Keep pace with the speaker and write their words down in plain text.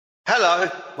Hello,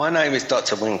 my name is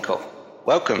Dr. Winkle.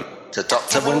 Welcome to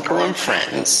Dr. Winkle and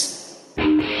Friends. They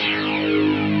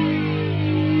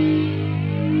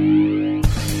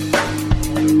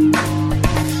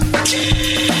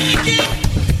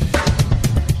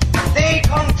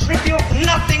contribute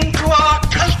nothing to our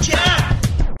culture.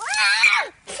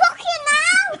 Fucking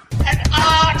hell! And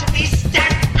are to be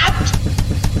stamped out.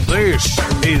 This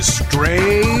is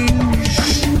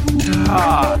Strange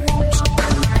Times.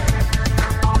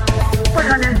 What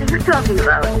on earth are you talking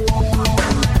about?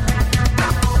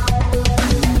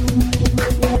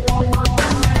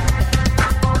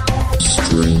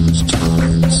 Strange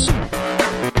Times.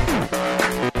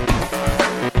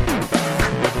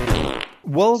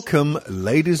 Welcome,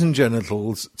 ladies and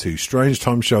genitals, to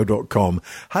StrangeTimesShow.com.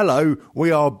 Hello,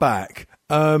 we are back.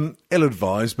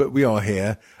 Ill-advised, but we are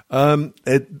here.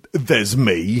 There's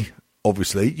me,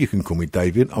 obviously. You can call me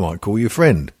David. I might call you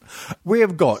friend. We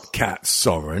have got Kat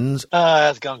Sorens.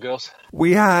 How's it going, girls?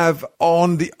 We have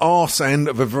on the arse end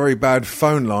of a very bad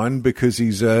phone line because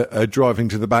he's driving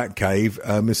to the Batcave,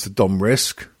 Mr. Dom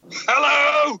Risk.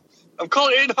 Hello! I'm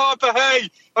calling in Harper Hay.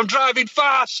 I'm driving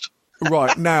fast.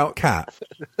 Right, now, Kat,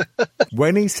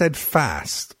 when he said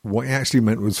fast, what he actually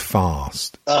meant was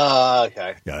fast.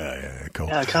 Okay. Yeah, cool.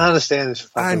 Yeah, I can't understand this.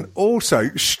 And also,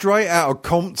 straight out of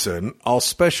Compton, our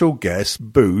special guest,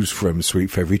 Booze from Sweet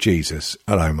Fairy Jesus.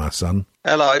 Hello, my son.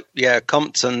 Hello, yeah,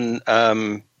 Compton,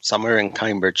 somewhere in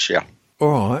Cambridgeshire.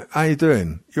 All right, how you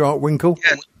doing? You all right, Winkle?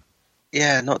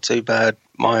 Yeah, not too bad.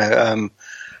 My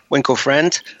Winkle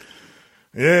friend.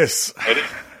 Yes.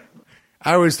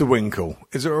 How is the Winkle?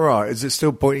 Is it all right? Is it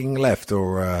still pointing left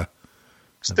or...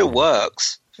 Still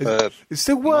works. It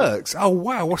still works? Oh,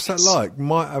 wow, what's that like?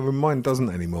 Mine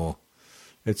doesn't anymore.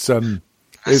 It's That's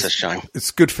a shame. It's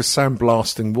good for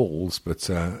sandblasting walls, but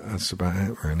that's about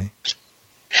it, really.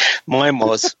 Mine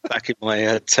was back in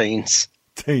my teens.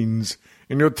 Teens.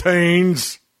 In your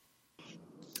teens.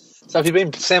 So have you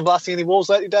been sandblasting any walls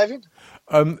lately, David?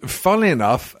 Funnily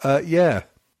enough, yeah.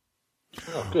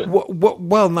 Oh, good.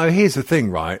 Well, no, here's the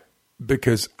thing, right?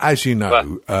 Because, as you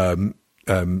know,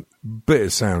 Bitter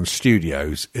Sound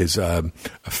Studios is a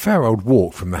fair old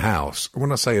walk from the house.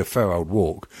 When I say a fair old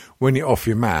walk, when you're off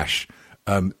your mash,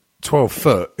 12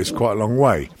 foot is quite a long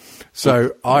way.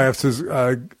 So I have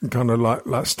to kind of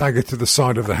like stagger to the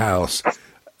side of the house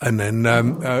and then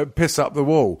piss up the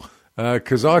wall.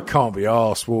 Because I can't be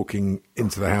arsed walking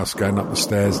into the house, going up the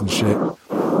stairs and shit.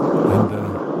 And,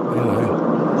 you know...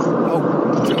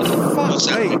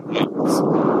 Fuck me.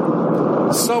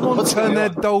 Someone turn their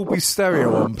Dolby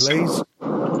stereo on, please.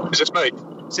 Is this me?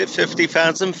 Is it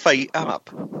 50,000 feet up?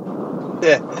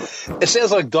 Yeah. It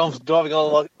sounds like Dom's driving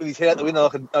on like with his head out the window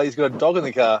like he's got a dog in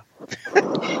the car. Do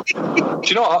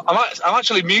you know what? I'm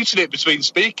actually muting it between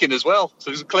speaking as well, so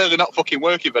it's clearly not fucking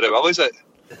working very well, is it?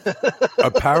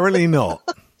 Apparently not.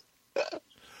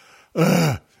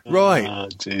 Right. Oh,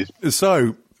 geez.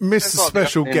 So, Mr.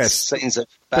 Special Guest. Scenes of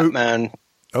Batman...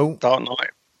 Dark Knight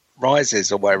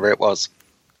Rises or whatever it was.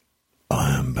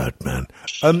 I am Batman.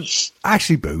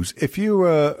 Actually, Booze, if you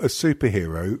were a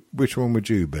superhero, which one would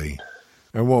you be?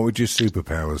 And what would your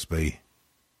superpowers be?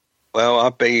 Well,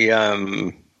 I'd be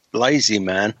Lazy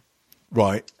Man.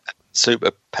 Right.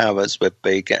 Superpowers would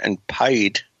be getting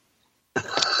paid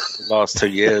the last 2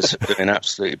 years for doing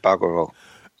absolutely bugger all.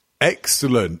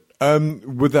 Excellent.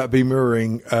 Would that be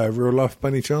mirroring real life by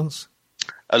any chance?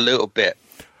 A little bit.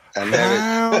 And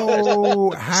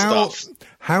how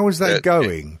is that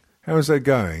going? How is that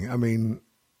going? I mean,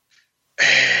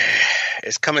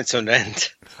 it's coming to an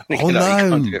end. Oh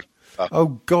no!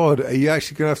 Oh God! Are you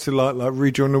actually going to have to like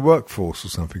rejoin the workforce or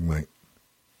something, mate?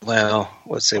 Well,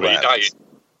 we'll see what happens.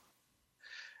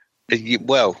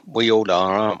 Well, we all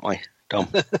are, aren't we, Dom?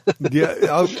 Yeah.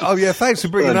 Oh yeah. Thanks for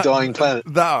bringing that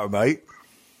up, mate.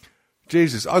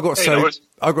 Jesus, I got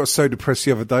so depressed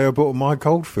the other day. I bought a Mike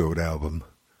Oldfield album.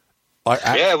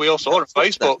 Yeah, we all saw it on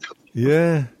Facebook.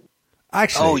 Yeah.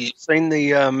 Actually, you've seen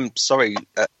the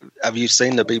have you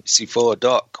seen the BBC4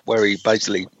 doc where he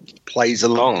basically plays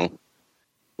along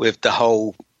with the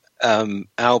whole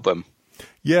album?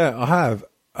 Yeah, I have.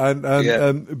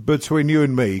 And between you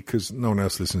and me, because no one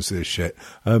else listens to this shit,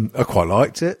 I quite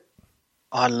liked it.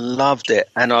 I loved it,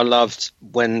 and I loved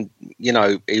when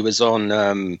he was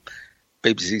on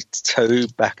BBC Two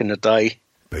back in the day.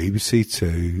 BBC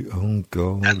Two, oh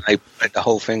God! And they played the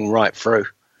whole thing right through.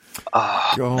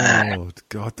 Oh,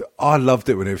 God! I loved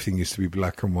it when everything used to be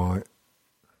black and white.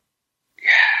 Yeah.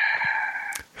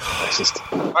 Racist.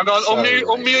 Hang on,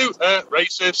 unmute,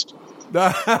 racist.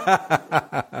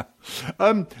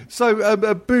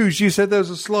 So, Booze, you said there was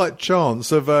a slight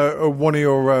chance of one of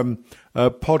your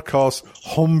podcast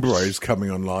Hombre is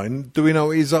coming online. Do we know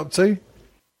what he's up to?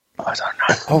 I don't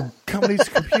know. Oh, come on, he's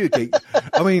a computer geek.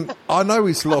 I mean, I know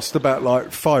he's lost about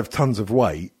like 5 tons of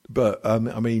weight, but I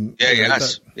mean, Yeah, he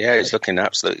has. Yeah, he's looking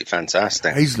absolutely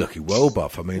fantastic. he's looking well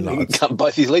buff. I mean, He like, cut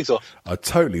both his legs off. I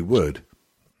totally would.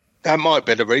 That might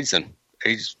be the reason.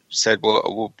 He's said,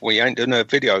 well, we ain't doing a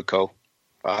video call.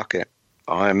 Fuck it.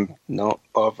 I'm not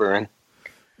bothering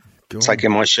God.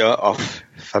 taking my shirt off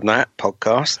from that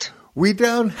podcast. We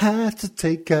don't have to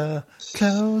take our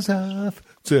clothes off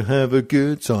to have a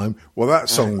good time. Well, that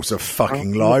song was a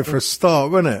fucking lie for a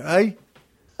start, wasn't it, eh?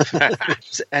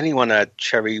 Has anyone had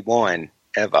cherry wine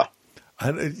ever?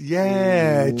 And,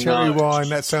 cherry wine.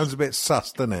 That sounds a bit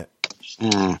sus, doesn't it?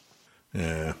 Mm.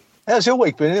 Yeah. How's your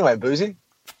week been anyway, Boozy?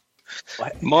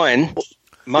 Mine,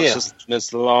 much Yeah. as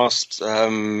the last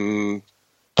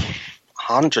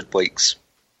 100 weeks.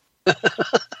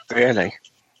 Really.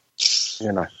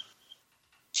 You know.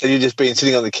 So you've just been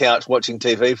sitting on the couch watching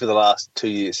TV for the last 2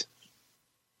 years?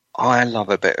 I love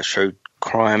a bit of true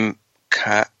crime,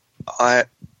 Cat. I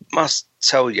must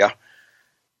tell you,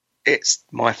 it's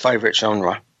my favourite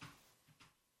genre.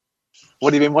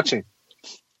 What have you been watching?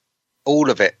 All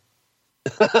of it.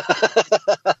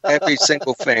 Every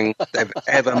single thing they've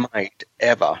ever made,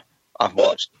 ever, I've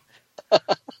watched.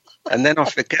 And then I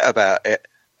forget about it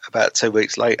about 2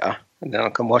 weeks later, and then I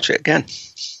can watch it again.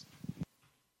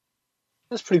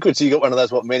 That's pretty good. So you got one of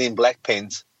those, Men in Black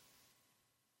pens?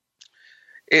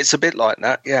 It's a bit like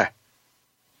that, yeah.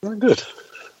 Oh, good.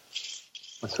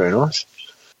 That's very nice.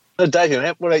 So, David,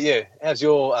 what about you? How's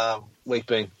your week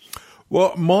been?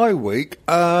 Well, my week,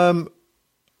 I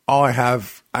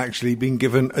have actually been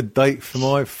given a date for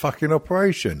my fucking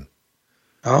operation.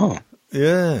 Oh.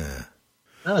 Yeah.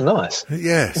 Oh, nice.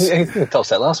 Yes. You told us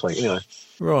that last week, anyway.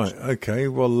 Right. Okay.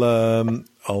 Well,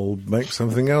 I'll make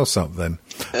something else up then.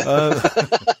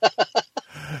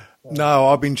 No,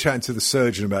 I've been chatting to the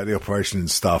surgeon about the operation and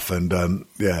stuff, and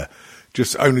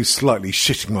just only slightly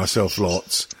shitting myself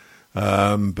lots.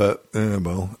 But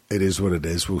well, it is what it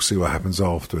is. We'll see what happens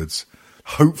afterwards.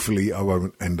 Hopefully, I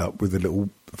won't end up with a little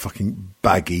fucking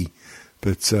baggie,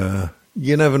 but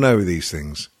you never know with these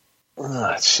things.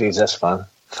 Oh, jeez, that's fun.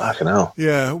 Fucking hell.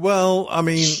 Yeah, well, I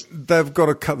mean, they've got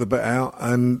to cut the bit out,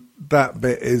 and that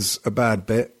bit is a bad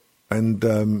bit, and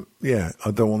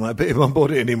I don't want that bit in my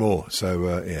body anymore.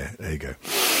 So, there you go.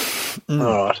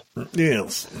 All right.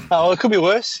 Yes. Oh, well, it could be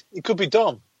worse. It could be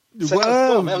Dom. So,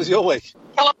 Well- Dom, how was your week?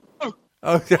 Hello.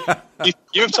 Oh, yeah.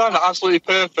 You've timed that absolutely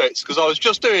perfect because I was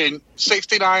just doing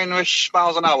 69-ish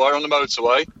miles an hour on the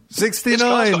motorway.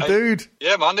 69, got dude.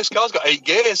 Yeah, man, this car's got 8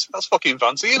 gears. That's fucking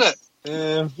fancy, isn't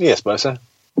it? Yes, suppose so.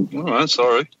 All right,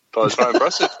 sorry. Thought it was very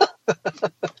impressive.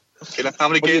 Okay, how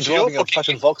many What are you gears are you driving, a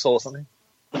fucking Vauxhall or something?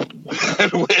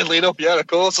 Weirdly enough, yeah, of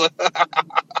course.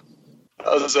 that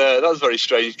was a very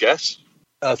strange guess.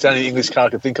 Oh, it's the only English car I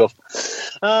could think of.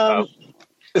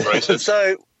 Racist.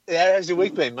 So, how's your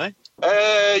week been, mate?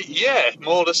 Yeah,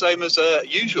 more the same as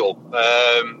usual.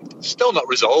 Still not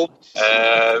resolved.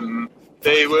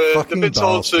 They've been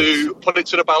told to put it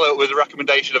to the ballot with a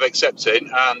recommendation of accepting,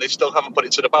 and they still haven't put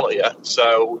it to the ballot yet.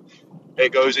 So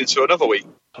it goes into another week.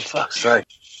 For fuck's sake.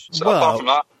 So Well- apart from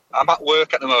that, I'm at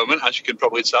work at the moment, as you can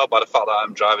probably tell by the fact that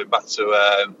I'm driving back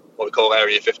to what we call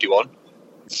Area 51.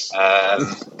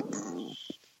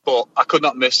 But I could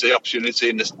not miss the opportunity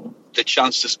and the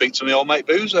chance to speak to my old mate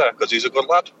Boozer, because he's a good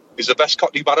lad. He's the best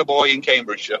Cockney Barra boy in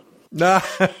Cambridgeshire. Nah.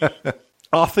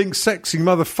 I think sexy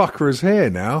motherfucker is here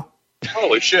now.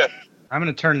 Holy shit. I'm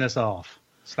going to turn this off.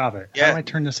 Stop it. Yeah. How do I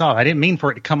turn this off? I didn't mean for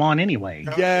it to come on anyway.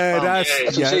 Yeah, yeah,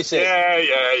 That's what she said.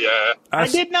 Yeah. I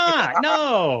did not.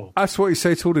 No. that's what you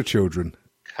say to all the children.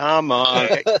 Come on.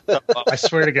 I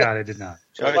swear to God, I did not.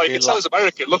 Like, it's always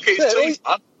American. Look at his teeth,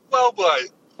 man. Well played.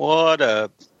 What a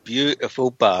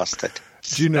beautiful bastard.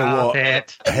 Do you know Stop what?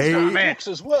 it. He, Stop it. Books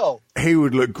as well. he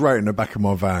would look great in the back of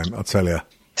my van, I'll tell you.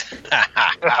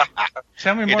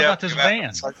 Tell me more about this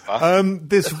van.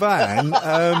 This van,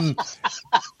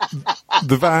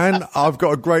 the van, I've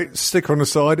got a great stick on the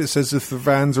side. It says, if the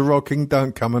vans are rocking,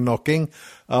 don't come a knocking.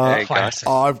 There you go. Classic.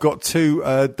 I've got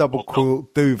 2 double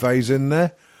quilt duvets in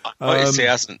there. Notice he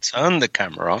hasn't turned the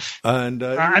camera off. And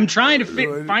I'm trying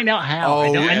to find out how.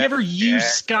 I never use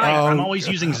Skype. I'm always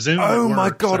using Zoom. Oh at my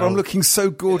work, God, so- I'm looking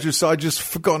so gorgeous. I just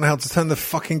forgotten how to turn the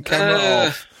fucking camera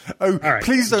off. Oh, right,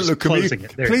 please don't just look at me. closing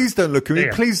it. There you Please don't look at me.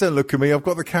 There. Please don't look at me. I've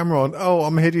got the camera on. Oh,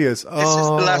 I'm hideous. This is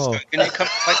the last Oh, one. Can you come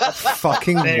take the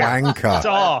fucking There. It's wanker.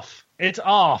 off. It's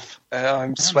off.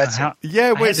 I'm sweating. Yeah, I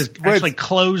had where's, to actually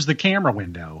close the camera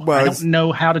window. Well, I it's- don't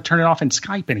know how to turn it off in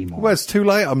Skype anymore. well, it's too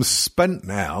late. I'm spent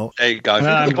now. There you go. Well,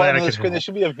 I'm At the glad bottom I of the could screen, there help.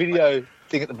 should be a video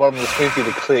thing at the bottom of the screen for you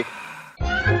to click.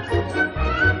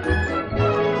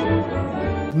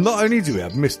 Not only do we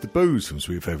have Mr. Booze from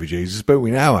Sweet Feather Jesus, but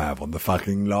we now have on the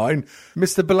fucking line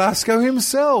Mr. Belasco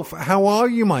himself. How are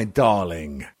you, my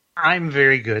darling? I'm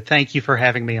very good. Thank you for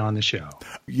having me on the show.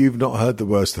 You've not heard the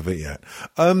worst of it yet.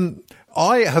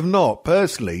 I have not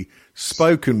personally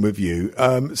spoken with you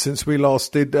since we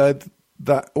last did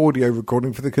that audio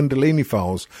recording for the Kundalini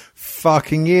Files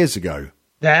fucking years ago.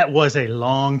 That was a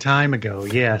long time ago,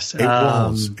 yes.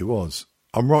 It was.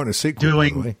 I'm writing a sequel, by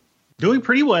the way. Doing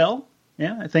pretty well.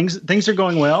 Yeah, things are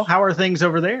going well. How are things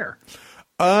over there?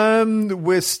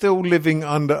 We're still living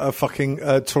under a fucking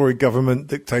Tory government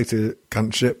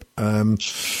dictatorship. Getting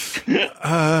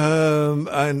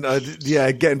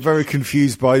very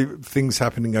confused by things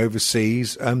happening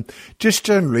overseas. Just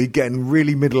generally getting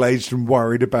really middle-aged and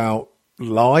worried about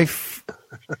life.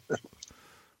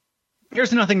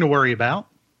 There's nothing to worry about.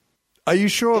 Are you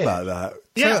sure about that?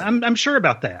 Yeah, I'm sure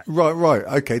about that. Right.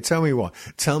 Okay, tell me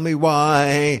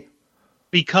why.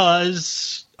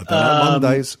 Because I don't know,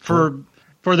 Mondays. For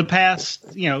the past,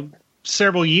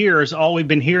 several years, all we've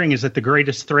been hearing is that the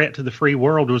greatest threat to the free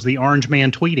world was the orange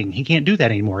man tweeting. He can't do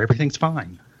that anymore. Everything's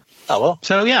fine. Oh, well.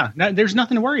 So, there's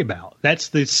nothing to worry about. That's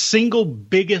the single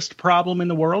biggest problem in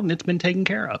the world, and it's been taken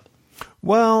care of.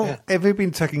 Well, if it'd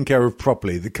been taken care of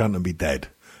properly, the cunt would be dead.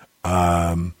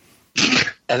 And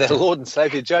their Lord and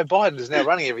Saviour Joe Biden is now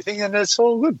running everything, and it's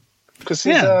all good. Because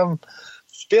he's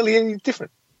barely any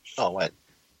different. Oh, wait.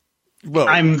 Well,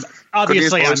 I'm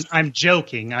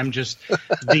joking. I'm just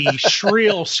the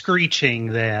shrill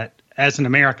screeching that, as an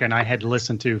American, I had to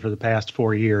listen to for the past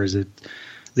 4 years.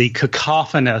 The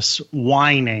cacophonous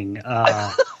whining,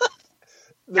 out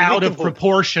of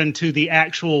proportion to the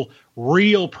actual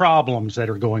real problems that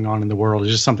are going on in the world,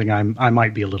 is just something I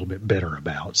might be a little bit bitter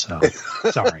about. So,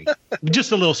 sorry,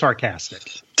 just a little sarcastic.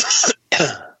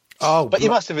 But you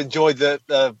must have enjoyed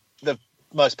the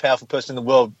most powerful person in the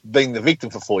world being the victim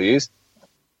for 4 years.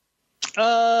 It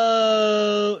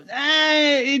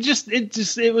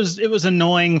was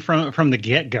annoying from the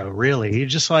get-go, really.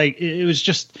 It was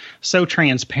just so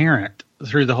transparent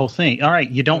through the whole thing. All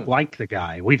right, you don't like the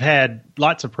guy. We've had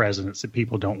lots of presidents that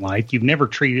people don't like. You've never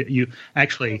treated you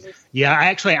actually.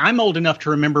 I'm old enough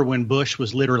to remember when Bush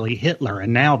was literally Hitler,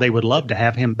 and now they would love to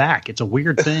have him back. It's a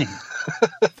weird thing.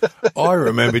 I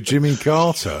remember Jimmy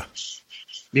Carter.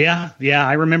 Yeah,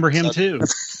 I remember him too.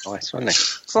 Nice, wasn't he?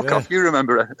 Fuck off! You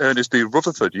remember Ernest B.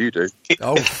 Rutherford? You do.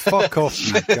 Oh, fuck off,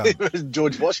 you cunt.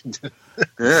 George Washington.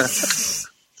 Yeah.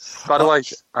 By the way,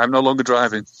 I'm no longer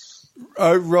driving.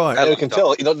 Oh, right. And we can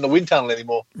tell you're not in the wind tunnel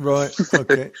anymore. Right.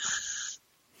 Okay.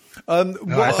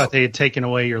 I thought they had taken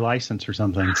away your license or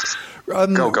something.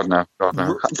 Oh God, no!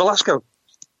 Belasco.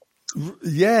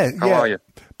 Yeah. How are you,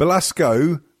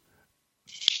 Belasco?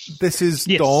 This is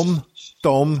yes.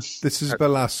 Dom, this is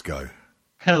Belasco.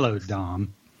 Hello,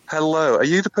 Dom. Hello. Are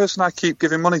you the person I keep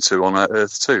giving money to on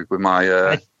Earth 2 with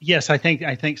my... Yes, I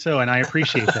think so, and I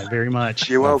appreciate that very much.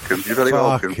 You're welcome. You're very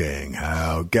welcome. Fucking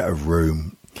hell. Get a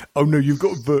room. Oh, no, you've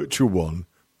got a virtual one.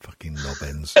 Fucking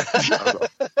knobbins.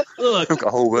 Look, I've got a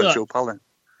whole virtual palette.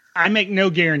 I make no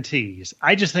guarantees.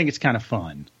 I just think it's kind of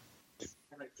fun.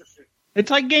 It's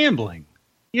like gambling.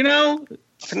 You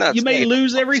may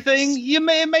lose everything. It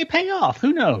may pay off.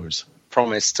 Who knows?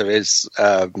 Promise to his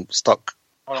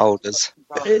stockholders.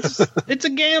 It's a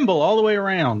gamble all the way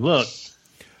around. Look.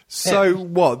 So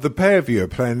what? The pair of you are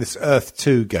playing this Earth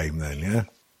 2 game then, yeah?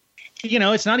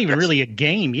 It's not even really a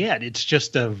game yet. It's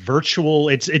just a virtual.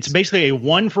 It's basically a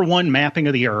 1-for-1 mapping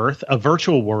of the Earth, a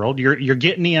virtual world. You're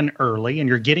getting in early, and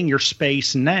you're getting your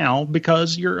space now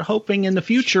because you're hoping in the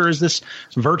future, as this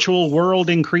virtual world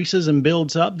increases and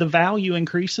builds up, the value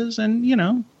increases, and you're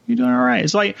doing all right.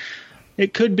 It's like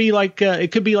it could be like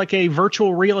a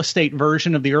virtual real estate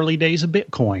version of the early days of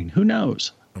Bitcoin. Who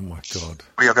knows? Oh my God!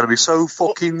 We are going to be so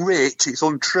fucking rich. It's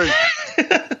untrue.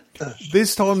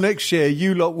 This time next year,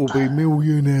 you lot will be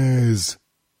millionaires.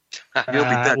 You'll be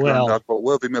dead, Grandad, but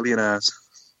we'll be millionaires.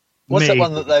 What's that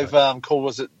one that they've called?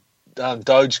 Was it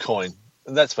Dogecoin?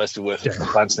 That's supposed to be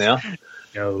worth funds now.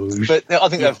 Doge. But I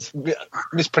think they've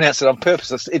mispronounced it on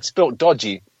purpose. It's spelt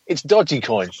dodgy. It's dodgy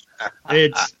coin. I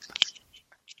think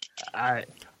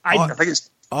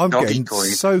it's. I'm getting coin.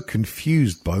 so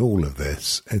confused by all of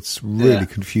this. It's really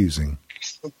confusing.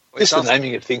 Just the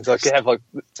naming of things. We used to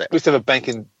have a bank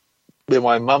in where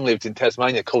my mum lived in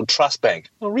Tasmania called Trust Bank.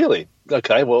 Oh, really?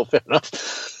 Okay, well, fair enough.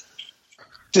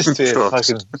 Just to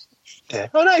fucking... Yeah.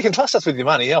 Oh, no, you can trust us with your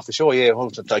money. Yeah, for sure, yeah. Well,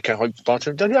 okay, do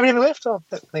you have any left? Oh,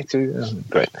 thank you.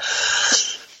 Great.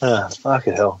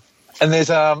 Fucking hell. And there's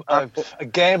a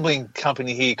gambling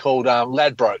company here called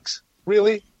Ladbrokes.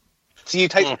 Really? So you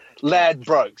take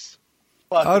Ladbrokes.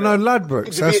 Oh, no,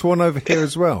 Ladbrokes. That's one over here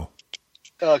as well.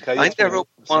 Okay. Ain't there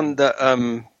one that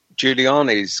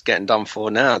Giuliani's getting done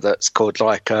for now that's called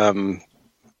like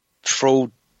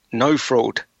fraud, no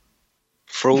fraud,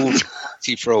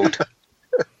 anti-fraud.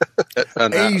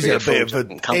 He's a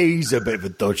bit of a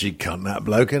dodgy cunt, that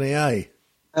bloke, isn't he, eh?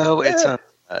 Oh,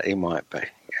 he might be,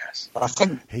 yes. I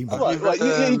think he might. Right,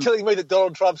 you're telling me that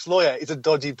Donald Trump's lawyer is a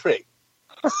dodgy prick?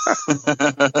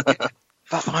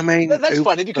 But I mean... That's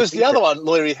funny, because the other one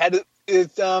lawyer he had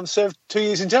served 2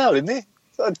 years in jail, didn't he?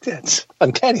 So it's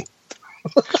uncanny.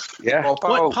 Yeah.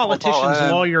 What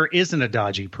politician's lawyer isn't a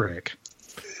dodgy prick?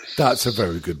 That's a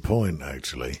very good point,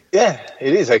 actually. Yeah,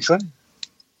 it is, actually.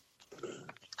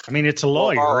 I mean, it's a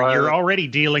lawyer. You're already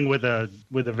dealing with a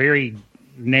very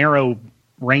narrow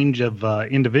range of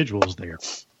individuals there.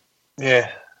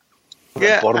 Yeah.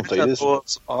 Yeah, the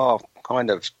thoughts are kind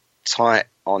of tight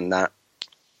on that.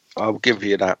 I'll give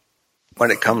you that.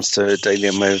 When it comes to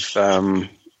dealing with,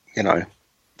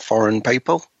 foreign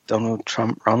people, Donald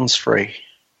Trump runs free.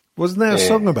 Wasn't there a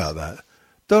song about that?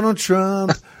 Donald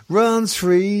Trump runs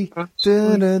free.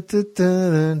 Something like that.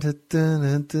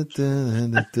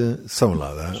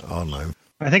 I don't know.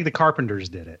 I think the Carpenters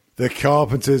did it. The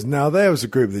Carpenters. Now, there was a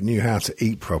group that knew how to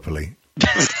eat properly.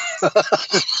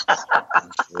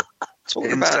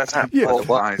 Talking about that.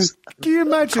 Yeah. Can you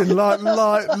imagine, like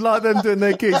them doing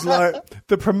their gigs? Like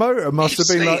the promoter must have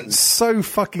been like so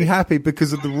fucking happy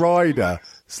because of the rider.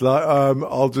 It's like,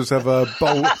 I'll just have a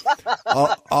bowl.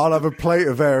 I'll have a plate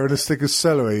of air and a stick of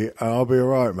celery, and I'll be all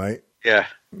right, mate. Yeah,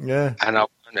 yeah. And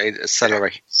I'll need a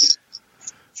celery.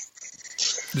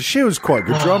 She was quite a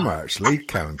good drummer, actually,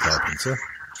 Karen Carpenter.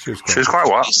 She was quite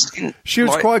what? She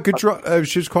was quite a good.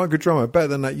 She was quite a good drummer, better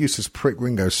than that useless prick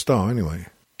Ringo Starr, anyway.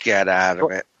 Get out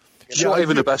of it. She's not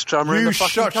even the best drummer in the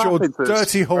fucking shut your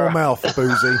dirty whore mouth,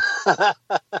 Boozy.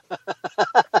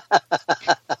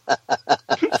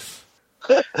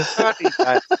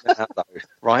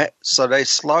 Right? So they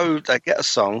get a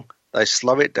song, they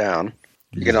slow it down.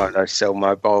 You know, they sell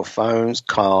mobile phones,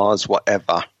 cars,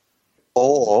 whatever.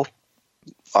 Or,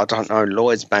 I don't know,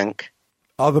 Lloyd's Bank.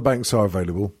 Other banks are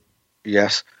available.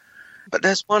 Yes. But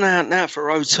there's one out now for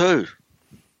O2.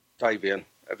 Davian,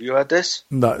 have you heard this?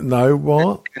 No,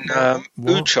 what?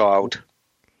 Ooh Child.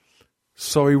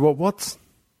 Sorry, what?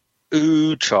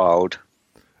 Ooh Child.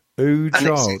 Ooh and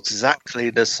Child. It's exactly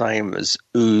the same as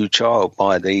Ooh Child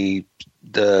by the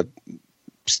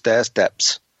Stair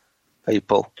Steps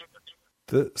people.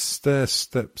 The Stair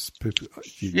Steps people.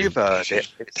 You've heard it.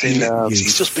 It's in.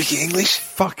 Still speaking English?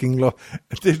 Fucking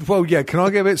well, yeah. Can I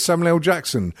get a bit Samuel L.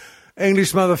 Jackson?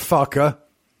 English motherfucker.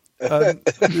 I think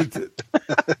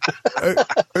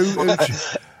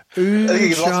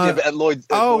you lost me a bit at Lloyd's.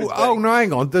 No,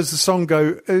 hang on. Does the song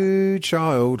go, Ooh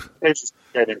Child? It's just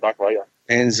getting back later.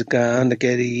 It's gonna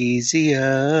get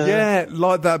easier. Yeah,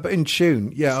 like that, but in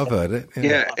tune. Yeah, I've heard it.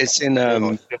 Yeah, it's in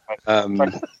that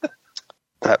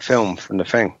film from The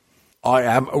Thing. I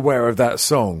am aware of that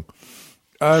song.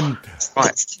 Right,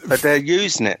 but they're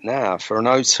using it now for an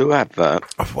O2 advert.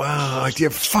 Wow,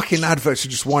 fucking adverts are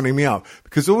just winding me up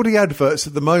because all the adverts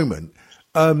at the moment,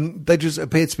 they just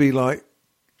appear to be like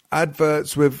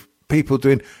adverts with people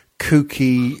doing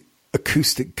kooky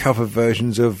acoustic cover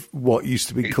versions of what used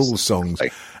to be cool songs,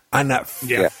 and that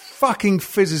fucking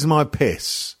fizzes my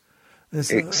piss.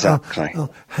 Exactly.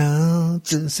 How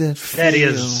does it feel? That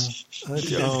is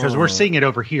because we're seeing it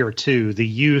over here too. The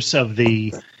use of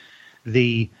the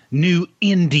new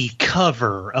indie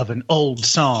cover of an old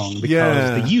song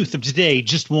because the youth of today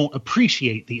just won't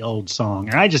appreciate the old song,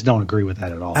 and I just don't agree with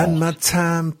that at all. And my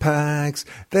Tampax,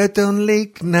 they don't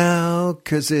leak now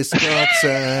because it's got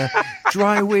a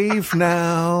dry weave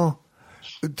now.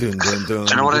 Dun, dun, dun, do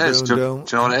you know what it is? Dun, do you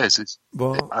know what it is? It's,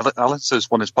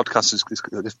 Alice's one of his podcasts is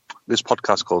this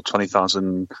podcast called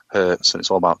 20,000 Hertz, and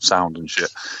it's all about sound and shit.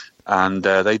 And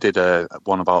they did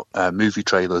one about movie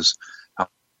trailers.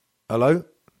 Hello?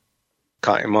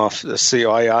 Cut him off, the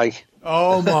CIA.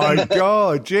 Oh, my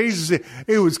God. Jesus.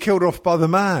 He was killed off by the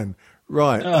man.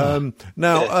 Right.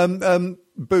 Now,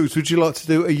 Booze, would you like to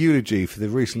do a eulogy for the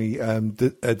recently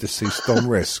deceased Dom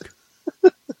Risk?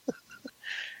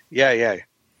 Yeah.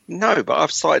 No, but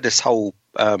I've cited this whole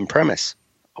premise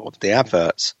of the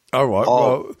adverts. All right.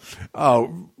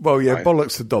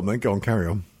 Bollocks to Dom then. Go on, carry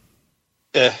on.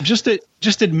 Just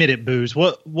admit it, Booze.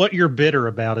 What you're bitter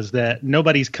about is that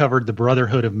nobody's covered the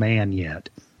Brotherhood of Man yet.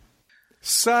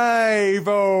 Save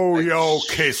all your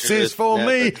kisses for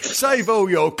me. Save all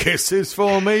your kisses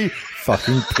for me.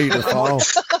 Fucking paedophile.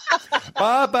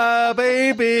 Bye-bye,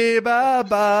 baby.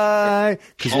 Bye-bye.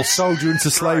 Because we sold you into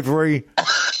slavery.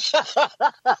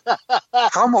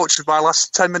 How much of my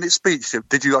last 10-minute speech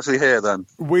did you actually hear then?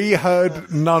 We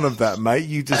heard none of that, mate.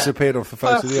 You disappeared off the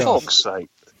face of the For earth. fuck's sake.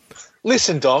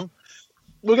 Listen, Dom,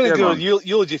 we're going to do man. a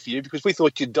eulogy for you because we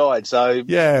thought you died. So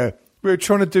Yeah, we were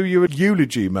trying to do you a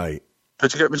eulogy, mate.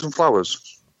 Did you get me some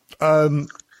flowers?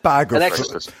 Bag of And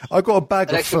actually- I got a bag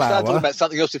and of actually, we started talking flour. about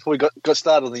something else before we got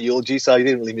started on the eulogy, so you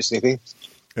didn't really miss anything.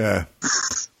 Yeah.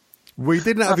 We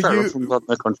didn't have Fair a enough, I'm glad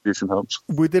my contribution helps.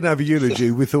 we didn't have a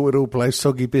eulogy. We thought we'd all play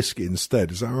Soggy Biscuit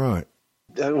instead. Is that right?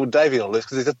 Well, Davey on this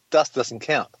because dust doesn't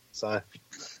count. So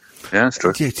Yeah, it's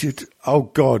true. Oh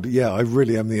God, yeah, I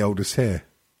really am the oldest here.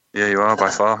 Yeah, you are by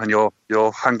far. And your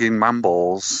hanging man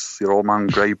balls, your old man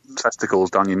grey testicles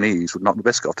down your knees would knock the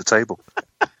biscuit off the table.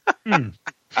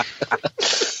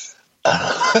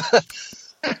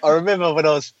 I remember when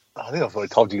I think I've already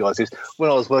told you guys this. When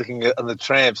I was working on the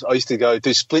trams, I used to go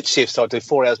do split shifts. So I'd do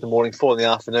 4 hours in the morning, 4 in the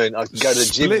afternoon. I could go to the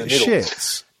gym in the Split middle.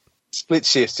 shits. Split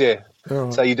shifts, yeah.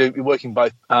 Oh. So you're working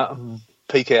both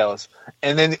peak hours.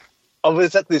 And then I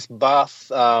was at this bath,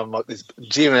 like this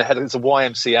gym, and it's a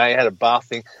YMCA, it had a bath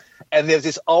thing. And there was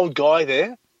this old guy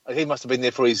there. He must have been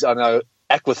there for his, I don't know,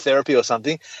 aquatherapy or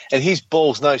something. And his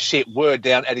balls, no shit, were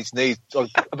down at his knees,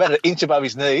 about an inch above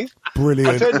his knees. Brilliant.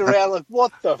 I turned around like,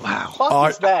 what the fuck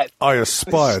is that? I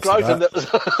aspire to Scrotum that.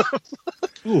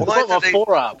 was like my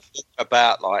forearm.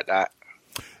 About like that.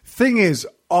 Thing is,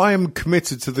 I am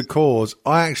committed to the cause.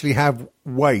 I actually have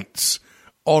weights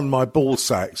on my ball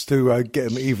sacks to get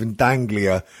them even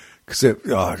danglier because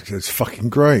it's fucking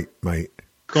great, mate.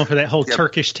 Going for that whole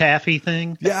Turkish taffy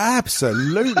thing? Yeah,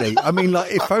 absolutely. I mean,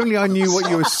 like, if only I knew what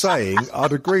you were saying,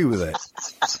 I'd agree with it.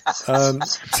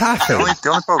 Taffy. The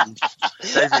only problem,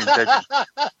 David.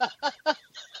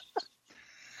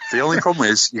 The only problem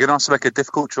is you're going to have to make a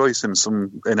difficult choice in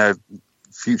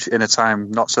a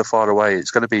time not so far away.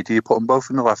 It's going to be: do you put them both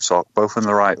in the left sock, both in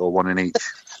the right, or one in each?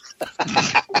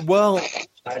 Well,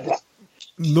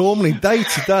 normally day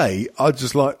to day, I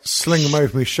just like sling them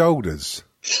over my shoulders.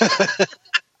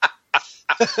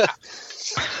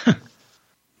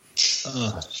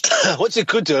 What you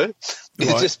could do is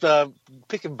Right. just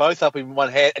pick them both up in one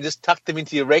hand and just tuck them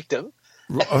into your rectum.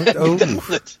 Oh,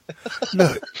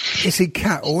 look, is he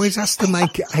cat always has to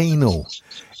make it anal?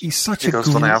 He's such He does,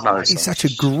 doesn't he? I've noticed he's that.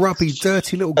 such a grubby,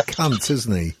 dirty little cunt,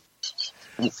 isn't he?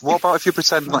 What about if you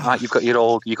pretend like you've got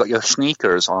your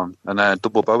sneakers on and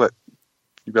double bow it?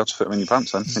 You'd be able to fit them in your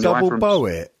pants then. in your Double aprons. bow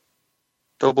it.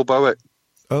 Double bow it.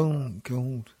 Oh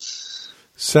God,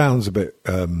 sounds a bit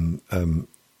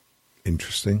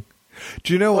interesting.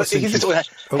 Do you know what's You can just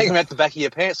interesting? hang them out the back of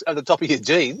your pants, at the top of your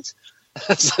jeans,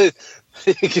 so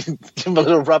you can give them a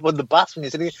little rub on the bus when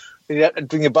you're sitting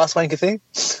doing your bus wanker thing.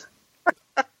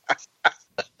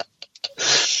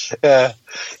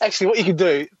 Actually, what you can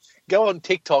do, go on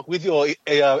TikTok with your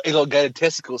elongated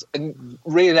testicles and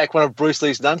reenact one of Bruce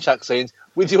Lee's nunchuck scenes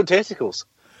with your testicles.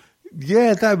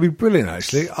 Yeah, that'd be brilliant.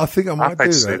 Actually, I think I might I'd pay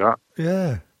do to see that.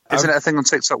 Yeah. Isn't it a thing on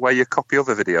TikTok where you copy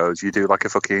other videos? You do like a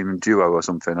fucking duo or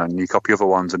something, and you copy other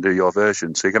ones and do your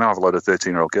version. So you're going to have a load of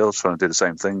 13-year-old girls trying to do the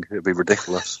same thing. It'd be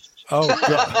ridiculous. Oh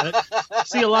God. I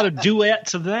see a lot of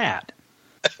duets of that.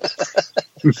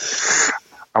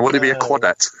 And would it be a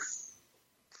quadette?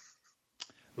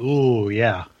 Ooh,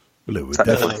 yeah. Well, it would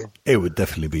Definitely.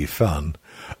 definitely be fun.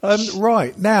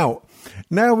 Right now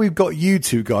we've got you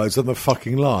two guys on the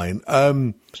fucking line.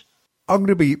 I'm going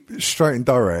to be straight and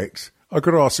direct. I've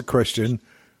got to ask a question.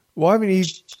 Why haven't you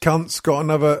cunts got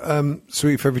another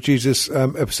Sweet Favourite Jesus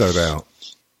episode out?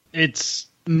 It's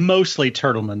mostly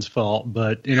Turtleman's fault,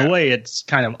 but in a way, it's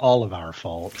kind of all of our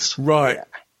faults. Right.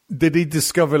 Did he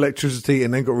discover electricity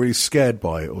and then got really scared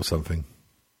by it or something?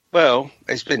 Well,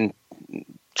 he's been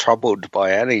troubled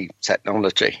by any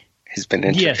technology he's been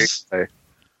introduced to.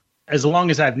 As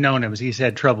long as I've known him, he's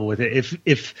had trouble with it.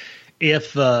 If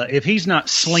he's not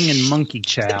slinging monkey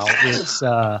chow, it's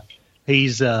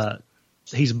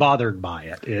he's bothered by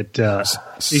it.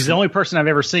 He's the only person I've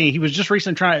ever seen. He was just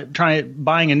recently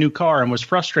buying a new car and was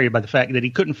frustrated by the fact that he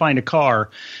couldn't find a car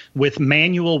with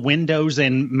manual windows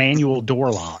and manual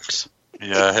door locks.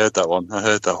 Yeah, I heard that one.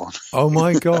 Oh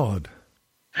my God.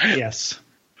 Yes.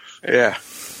 Yeah.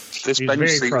 This He's bench very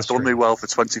seat has done frustrated. me well for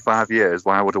 25 years.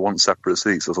 Why would I want separate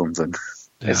seats or something?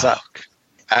 Exactly.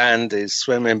 And his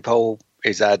swimming pool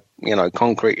is had,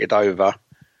 concreted over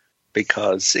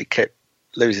because he kept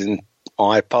losing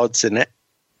iPods in it.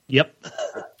 Yep.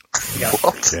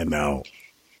 Yeah, no.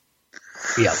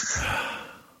 Yep.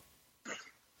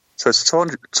 So it's a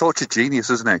tortured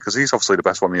genius, isn't it? Because he's obviously the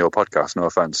best one in your podcast, no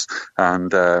offence.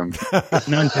 And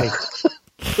None taken.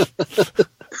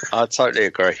 I totally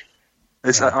agree.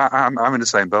 I'm in the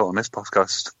same boat on this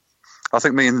podcast. I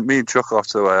think me and Chuck will have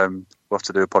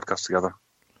to do a podcast together.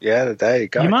 Yeah, there you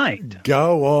go. You might.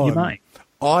 Go on. You might.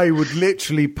 I would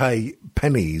literally pay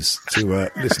pennies to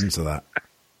listen to that.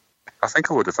 I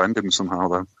think I would offend him somehow,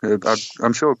 though.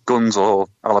 I'm sure Guns or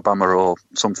Alabama or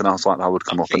something else like that would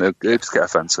come up, and it'd just get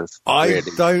offensive. I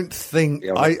don't think...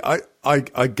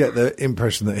 I get the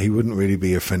impression that he wouldn't really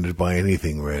be offended by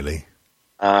anything, really.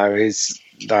 No, I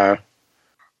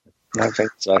don't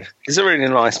think so. He's a really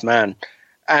nice man,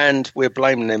 and we're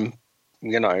blaming him.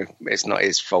 You know, it's not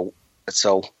his fault at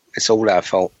all. It's all our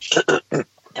fault.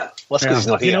 Well, he's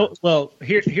not here. Well,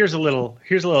 here's a little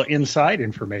inside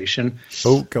information.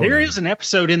 Oh, go There on. is an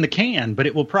episode in the can, but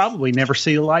it will probably never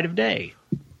see the light of day.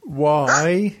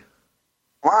 Why?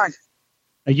 Why?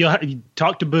 You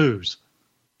talk to Booze.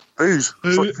 Booze.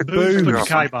 Booze put the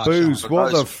kibosh on. Booze,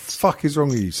 what the fuck is wrong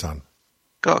with you, son?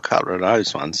 Got a couple of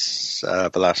those ones,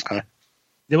 Velasco.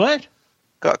 The what?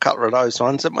 Got a couple of those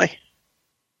ones, haven't we?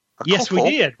 Yes, we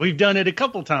did. We've done it a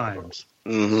couple times.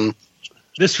 Mm-hmm.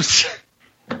 This was...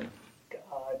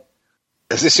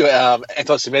 Is this your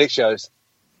anti-Semitic shows?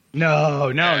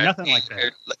 No, nothing like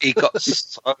that. He got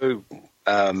so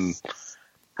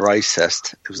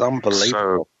racist. It was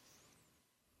unbelievable.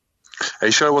 Are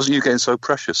you sure it wasn't you getting so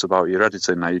precious about your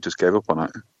editing now you just gave up on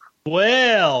it?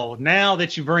 Well, now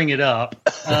that you bring it up...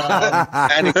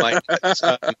 Anyway,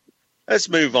 let's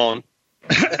move on.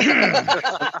 We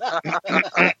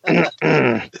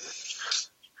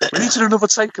need to do another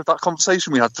take of that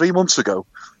conversation we had 3 months ago.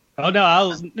 Oh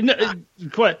no!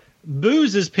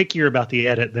 Booze is pickier about the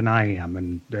edit than I am,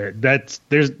 and we've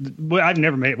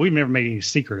never made any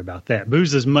secret about that.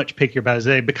 Booze is much pickier about his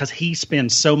edit because he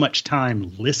spends so much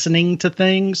time listening to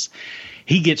things.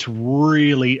 He gets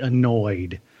really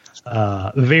annoyed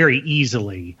very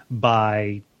easily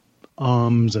by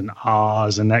ums and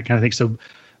ahs and that kind of thing. So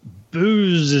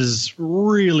Booze is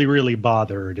really, really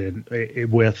bothered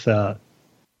with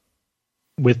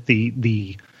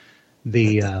the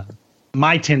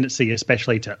my tendency,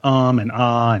 especially to and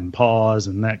ah and pause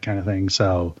and that kind of thing.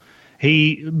 So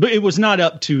but it was not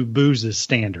up to Booze's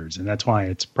standards, and that's why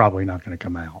it's probably not going to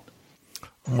come out.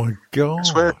 Oh my God.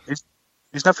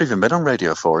 He's never even been on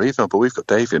Radio 4 either, but we've got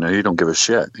Dave, he don't give a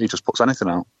shit. He just puts anything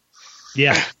out.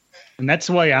 Yeah. And that's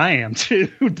the way I am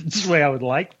too. That's the way I would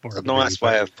like for it. A nice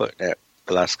way of putting it,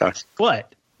 Velasco.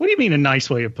 What? What do you mean a nice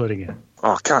way of putting it?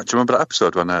 Oh, Kat, do you remember that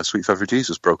episode when Sweet Feather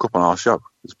Jesus broke up on our show?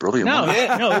 It's brilliant. No,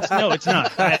 it's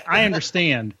not. I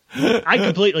understand. I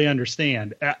completely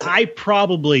understand. I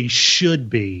probably should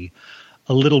be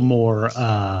a little more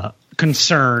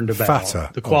concerned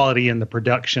about the quality and the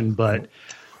production, but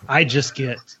I just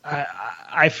get.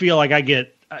 I feel like I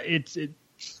get.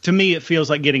 To me, it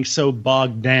feels like getting so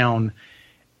bogged down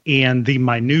in the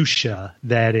minutia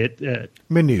that at the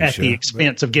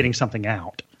expense of getting something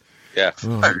out. Yeah,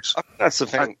 that's the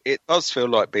thing. It does feel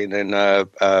like being in a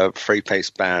three-piece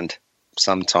band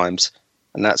sometimes,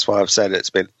 and that's why I've said it's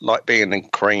been like being in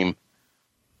Cream.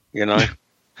 You know,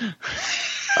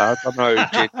 I don't know.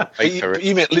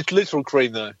 You meant literal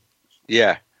Cream, though.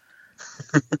 Yeah.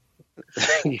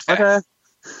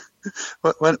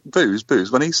 When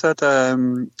Booze, when he said,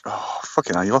 fucking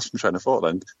hell, you lost my train of thought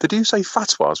then. Did you say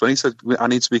fatwas? When he said, I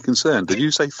need to be concerned, did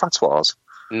you say fatwas?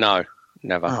 No,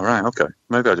 never. Oh, right, okay.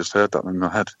 Maybe I just heard that in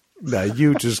my head. No,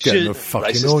 you just getting the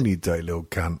fucking on, you dirty little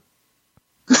cunt.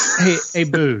 Hey,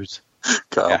 Booze.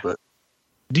 Can't help it.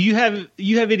 Do you have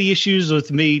any issues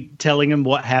with me telling him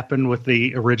what happened with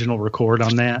the original record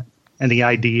on that and the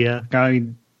idea? I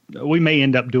mean, we may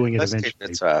end up doing it eventually. Let's keep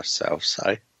it to ourselves,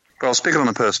 eh? Well, speaking on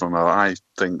a personal note, I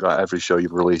think that every show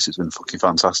you've released has been fucking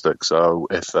fantastic. So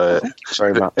if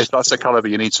that's the caliber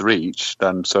you need to reach,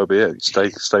 then so be it.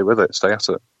 Stay with it. Stay at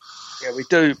it. Yeah, we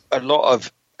do a lot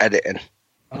of editing.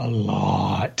 A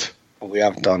lot. We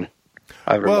have done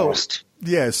over the last.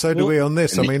 Yeah, so do we on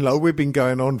this. I mean, like we've been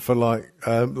going on for like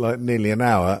nearly an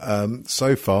hour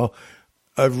so far.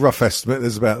 A rough estimate,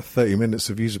 there's about 30 minutes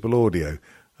of usable audio.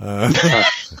 Sorry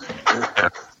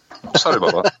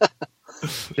about that.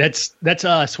 That's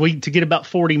us. To get about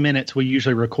 40 minutes, we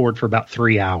usually record for about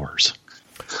 3 hours,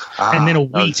 and then a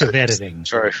week of editing.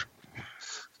 True.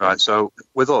 Right. So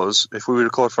with us, if we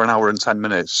record for an hour and 10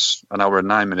 minutes, an hour and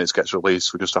 9 minutes gets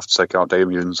released, we just have to take out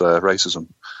Damien's racism.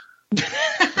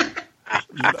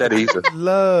 Dead easy.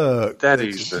 Look, dead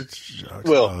easy.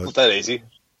 Well, not that easy.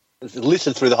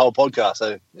 Listen through the whole podcast.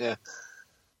 So yeah.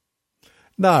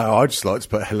 No, I just like to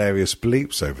put hilarious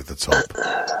bleeps over the top.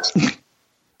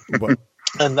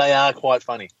 And they are quite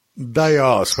funny. They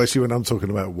are, especially when I'm talking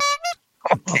about.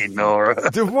 Fucking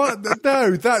Nora. What?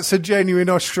 No, that's a genuine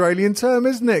Australian term,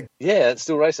 isn't it? Yeah, it's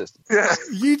still racist. Yeah.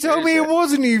 You told me it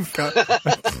wasn't, you.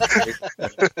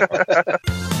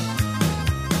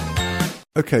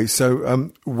 Okay,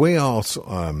 so we are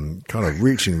kind of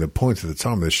reaching the point of the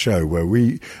time of the show where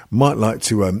we might like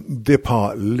to dip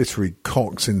our literary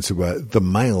cocks into the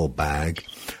mailbag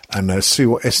and see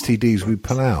what STDs we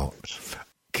pull out.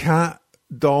 Kat,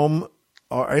 Dom,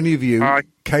 are any of you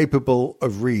capable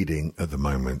of reading at the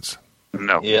moment?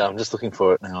 No. Yeah, I'm just looking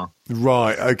for it now.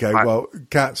 Right, okay, well,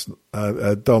 Kat's,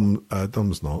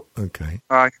 Dom's not, okay.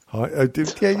 Hi.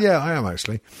 Yeah, I am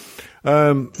actually.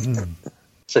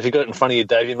 So if you've got it in front of you,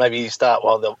 David, maybe you start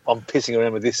while I'm pissing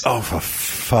around with this. Oh, for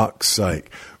fuck's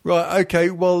sake. Right, okay,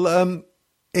 well,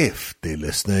 if, dear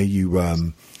listener,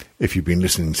 if you've been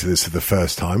listening to this for the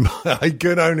first time, I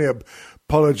can only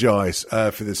apologise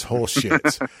for this horse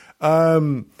shit. How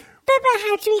do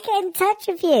we get in touch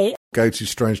with you? Go to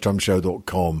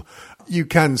strangetimeshow.com. You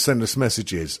can send us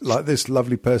messages like this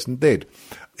lovely person did.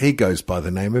 He goes by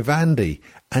the name of Andy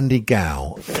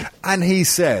Gow. And he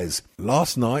says,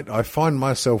 last night I find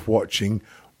myself watching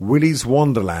Willy's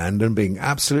Wonderland and being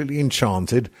absolutely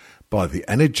enchanted by the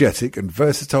energetic and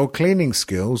versatile cleaning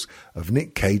skills of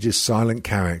Nick Cage's silent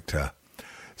character.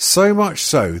 So much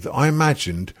so that I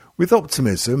imagined with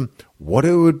optimism what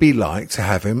it would be like to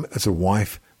have him as a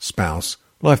wife, spouse,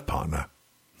 life partner.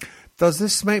 Does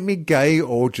this make me gay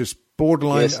or just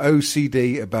borderline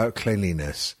OCD about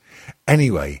cleanliness?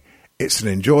 Anyway, it's an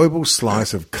enjoyable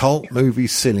slice of cult movie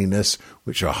silliness,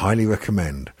 which I highly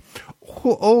recommend.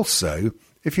 Also,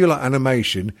 if you like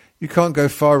animation, you can't go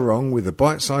far wrong with the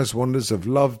bite-sized wonders of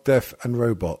Love, Death and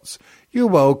Robots. You're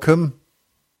welcome.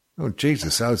 Oh,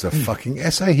 Jesus, that was a fucking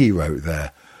essay he wrote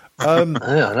there. I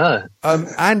know.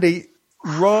 Andy,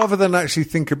 rather than actually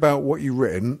think about what you've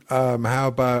written, how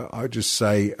about I just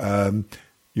say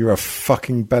you're a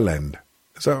fucking bellend?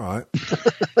 Is that right?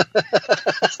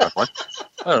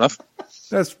 Fair enough.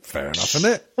 That's fair enough,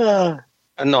 isn't it?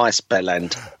 A nice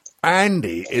bellend.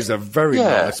 Andy is a very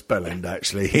nice bellend,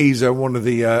 actually. He's one of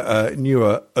the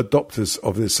newer adopters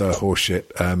of this horse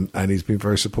shit, and he's been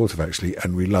very supportive, actually,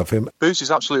 and we love him. Boots is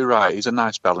absolutely right. He's a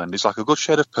nice bellend. He's like a good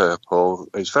shade of purple.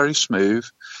 He's very smooth.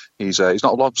 He's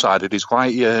not lopsided. He's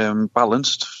quite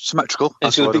balanced, symmetrical.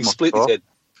 He's got a big split in his head.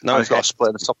 No, he's got a split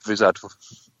in the top of his head.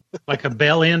 Like a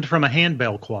bell end from a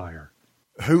handbell choir.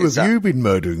 Who have you been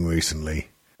murdering recently?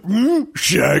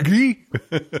 Shaggy?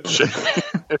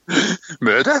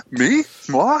 Murder? Me?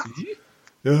 Moi?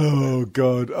 Oh,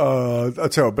 God. I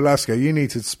tell you, Belasco, you need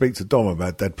to speak to Dom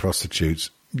about dead prostitutes.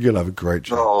 You'll have a great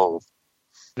job. Oh.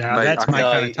 Now, that's my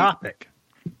kind of topic.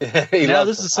 Now,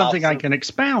 this is something I can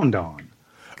expound on.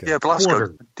 Yeah,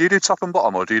 Belasco, do you do top and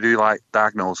bottom, or do you do, like,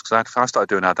 diagonals? Because I started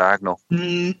doing a diagonal.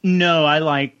 No, I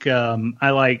like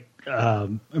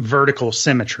vertical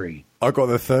symmetry. I got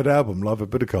their third album, Love of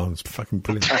Budokan. It's fucking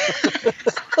brilliant.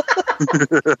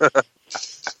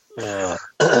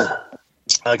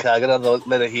 Okay, I got another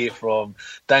letter here from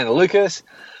Dana Lucas.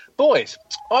 Boys,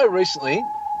 I recently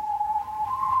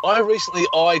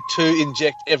eyed to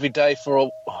inject every day for a...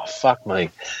 Oh, fuck me.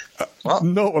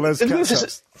 Not well as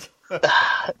cats.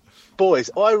 Boys,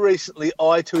 I recently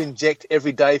eyed to inject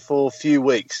every day for a few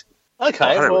weeks.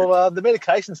 Okay, well, the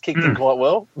medication's kicked in quite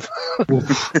well.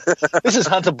 This is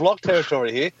Hunter Block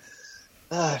territory here.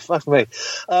 Fuck me.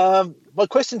 My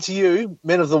question to you,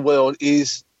 men of the world,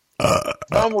 is no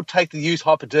one will take the used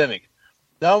hypodermic.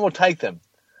 No one will take them.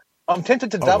 I'm tempted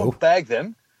to double bag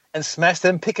them and smash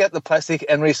them, pick out the plastic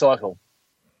and recycle.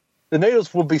 The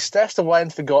needles will be stashed away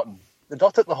and forgotten. The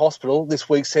doctor at the hospital this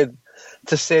week said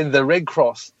to send the Red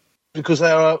Cross because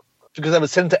they would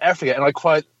send them to Africa, and I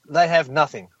quote, they have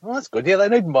nothing. Well, that's good. Yeah, they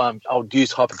need my old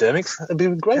used hypodermics. It'd be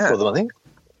great for them, I think.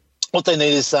 What they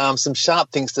need is some sharp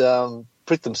things to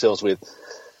prick themselves with.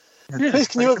 Yeah. Please,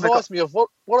 can you advise me of what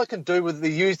I can do with the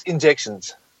used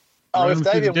injections? If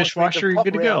David the dishwasher, you're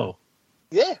good to go.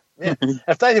 Yeah.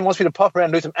 If David wants me to pop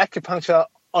around and do some acupuncture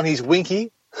on his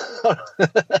winky,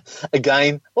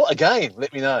 again,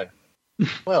 let me know.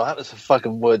 Well, that was a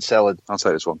fucking word salad. I'll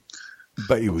take this one.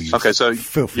 Okay, so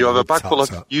you have a bag full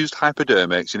of used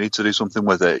hypodermics. You need to do something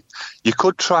with it. You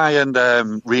could try and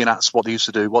reenact what they used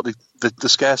to do. What the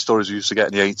scare stories we used to get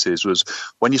in the 80s was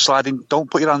when you're sliding,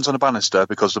 don't put your hands on a banister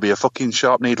because there'll be a fucking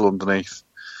sharp needle underneath.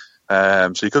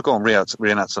 So you could go and reenact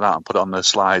that and put it on the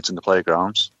slides in the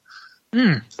playgrounds.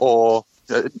 Or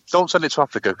don't send it to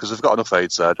Africa because they've got enough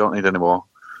AIDS there. Don't need any more.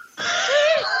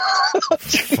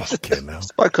 Fucking hell.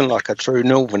 Spoken like a true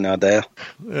northerner there.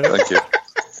 Yeah. Thank you.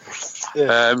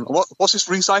 What's this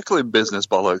recycling business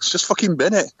bollocks? Just fucking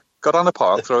bin it. Go down the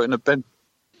park, throw it in a bin.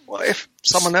 What if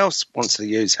someone else wants to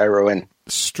use heroin?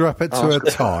 Strap it to a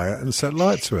tyre and set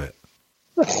light to it.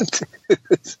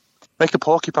 Make a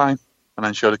porcupine and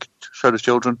then show the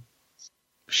children.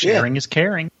 Sharing is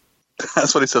caring.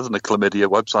 That's what it says on the chlamydia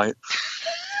website.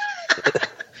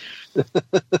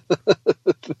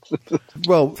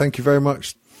 Well, thank you very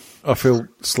much. I feel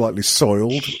slightly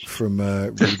soiled from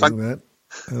reading that.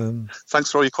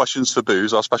 Thanks for all your questions for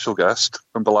Booze, our special guest,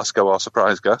 from Belasco, our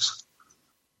surprise guest.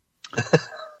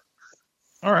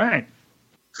 All right.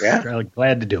 Yeah. Really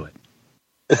glad to do it.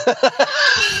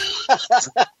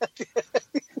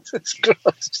 Jesus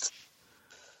Christ.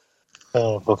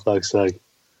 Oh, for fuck's sake.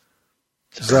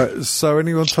 So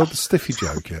anyone told the Stiffy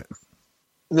joke yet?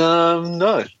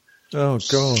 No. Oh,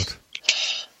 God.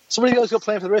 So what do you guys got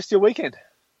planned for the rest of your weekend?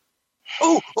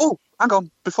 Oh, hang on.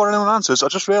 Before anyone answers, I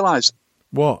just realised.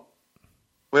 What?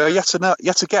 We are yet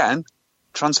again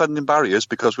transcending barriers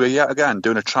because we're yet again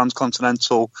doing a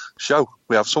transcontinental show.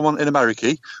 We have someone in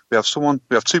America. We have 3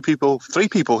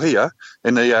 people here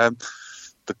in the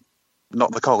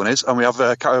not the colonies, and we have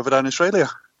a cat over there in Australia.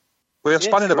 We are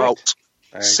spanning about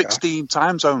 16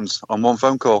 time zones on one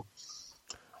phone call.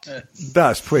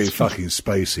 That's pretty fucking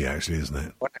spacey, actually, isn't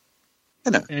it?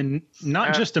 Isn't it? And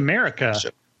not just America,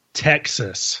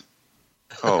 Texas.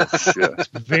 Oh, shit. It's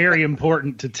very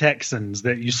important to Texans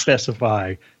that you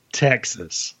specify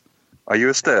Texas. Are you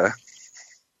a stair?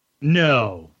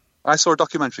 No. I saw a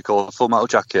documentary called Full Metal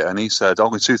Jacket, and he said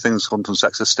only 2 things come from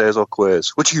sex: stairs or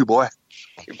queers. Which are you, boy?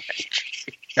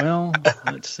 Well,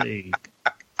 let's see.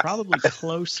 Probably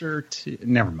closer to...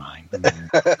 Never mind.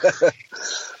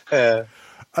 Have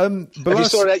you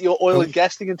sorted out your oil and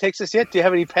gas thing in Texas yet? Do you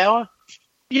have any power?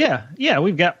 Yeah,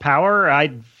 we've got power.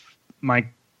 I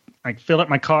filled up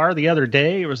my car the other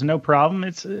day. It was no problem.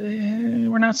 It's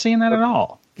we're not seeing that at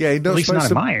all. Yeah, at least not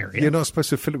in my area. You're not supposed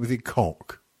to fill it with your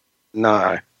cock.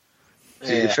 No.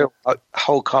 Do you fill a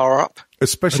whole car up?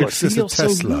 Especially if it's a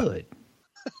Tesla. So good.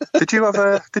 Did you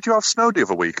have snow the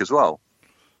other week as well?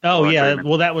 Oh yeah,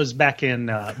 well that was back in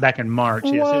March.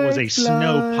 Yes, it was a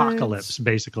snowpocalypse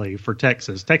basically for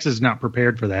Texas. Texas is not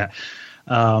prepared for that.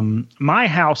 My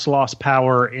house lost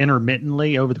power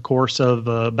intermittently over the course of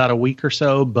about a week or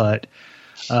so, but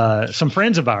some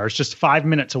friends of ours, just 5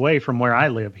 minutes away from where I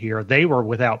live here, they were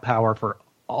without power for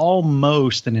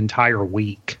almost an entire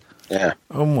week. Yeah.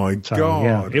 Oh my God.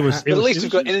 Yeah, it was. But at least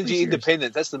you've got energy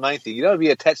independence. That's the main thing. You don't be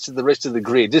attached to the rest of the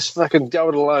grid. Just fucking go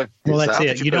it alone. Well, that's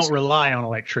it. You don't rely on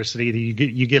electricity.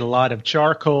 You get a lot of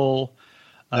charcoal.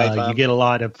 You get a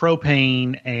lot of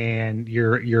propane, and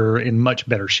you're in much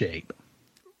better shape.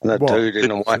 And a dude in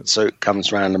a white suit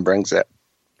comes around and brings it.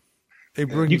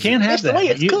 You can't have that. The way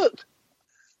it's cooked.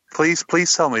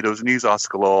 Please tell me there was a news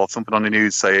article or something on the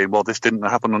news saying, well, this didn't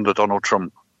happen under Donald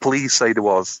Trump. Please say there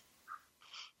was.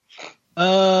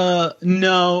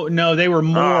 No, they were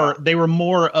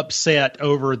more upset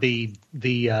over the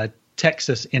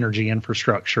Texas energy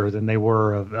infrastructure than they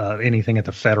were of anything at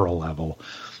the federal level.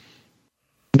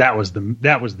 That was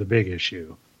the big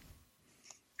issue.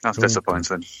 That's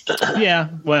disappointing. Yeah,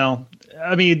 well,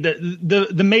 I mean,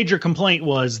 the major complaint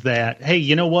was that, hey,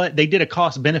 you know what? They did a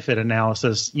cost benefit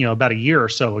analysis, about a year or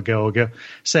so ago,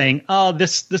 saying, oh,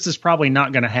 this is probably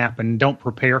not going to happen. Don't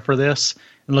prepare for this.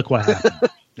 And look what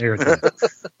happened. There it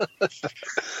is.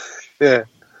 Yeah.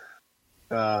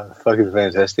 Fucking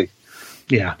fantastic.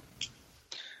 Yeah.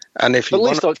 And if you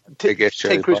want to Ted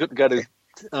Cruz got to go to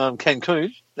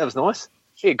Cancun. That was nice.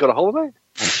 He got a holiday.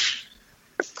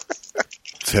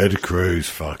 Ted Cruz,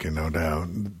 fucking no doubt.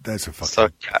 That's a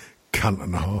fucking cunt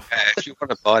and a half. If you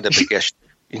want to buy the biggest,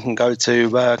 you can go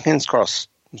to King's Cross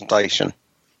Station,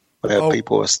 where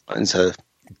people are starting to...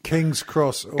 King's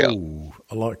Cross. Oh,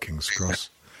 I like King's Cross.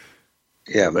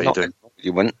 Yeah, but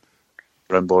you wouldn't.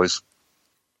 Rent boys.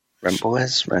 Rent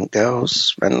boys, rent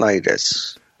girls, rent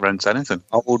ladies. Rent anything.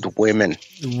 Old women.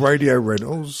 Radio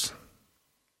rentals.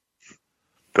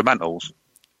 The mentals.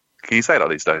 Can you say that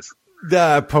these days?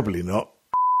 Probably not.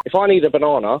 If I need a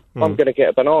banana, I'm going to get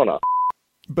a banana.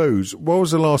 Booze, what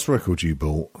was the last record you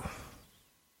bought?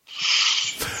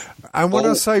 And when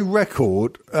I say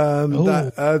record,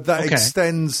 that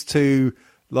extends to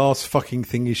last fucking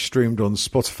thing you streamed on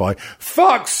Spotify.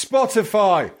 Fuck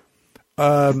Spotify!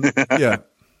 Yeah.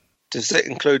 Does it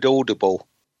include Audible?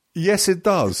 Yes, it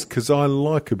does, because I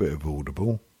like a bit of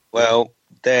Audible. Well,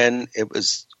 then it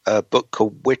was a book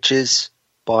called Witches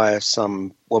by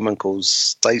some woman called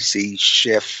Stacey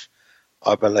Schiff,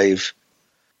 I believe,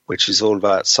 which is all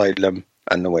about Salem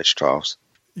and the witch trials.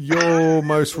 Your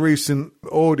most recent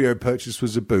audio purchase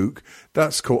was a book.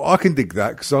 That's cool. I can dig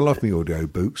that because I love me audio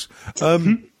books.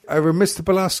 Over Mr.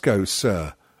 Belasco,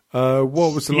 sir,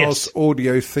 What was the Yes. last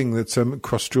audio thing that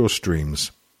crossed your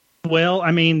streams? Well,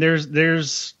 I mean,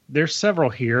 there's several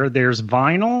here. There's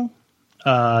vinyl,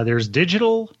 there's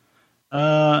digital,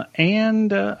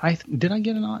 and I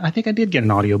think I did get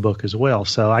an audiobook as well.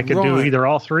 So I could do Right. either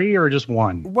all three or just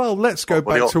one. Well, let's go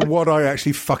back to what I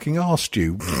actually fucking asked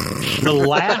you. The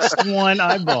last one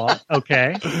I bought,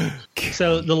 okay.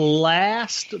 So the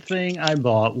last thing I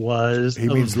bought was He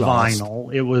means last.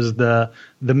 vinyl. It was the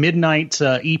Midnight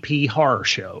EP horror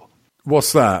show.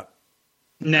 What's that?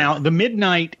 Now, the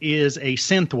Midnight is a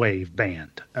synthwave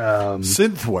band.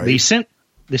 Synthwave?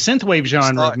 The synthwave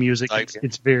genre of music. Like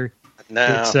It's very.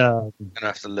 Now, It's I'm gonna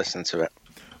have to listen to it.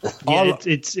 yeah,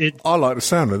 it's I like the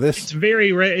sound of this. it's very.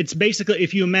 It's basically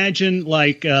if you imagine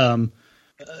like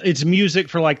it's music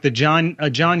for like the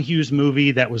John Hughes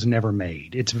movie that was never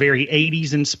made. It's very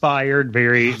 80s inspired,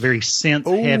 very synth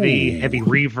heavy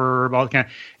reverb, all kind.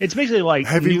 It's basically like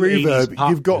Heavy new 80s reverb. pop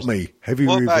You've got music. me. Heavy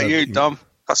What reverb. about you, Dom?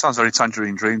 That sounds very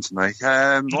Tangerine Dream to me.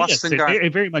 The last Yes, thing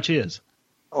it very much is.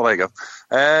 Oh, there you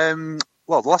go.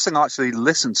 Well, the last thing I actually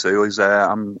listened to is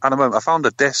I found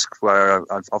a disc where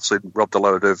I've obviously robbed a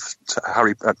load of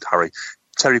Terry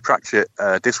Pratchett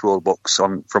Discworld books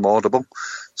from Audible.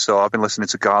 So I've been listening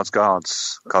to Guards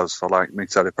because I like me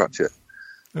Terry Pratchett.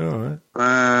 All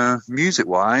right.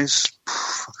 Music-wise,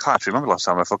 I can't actually remember the last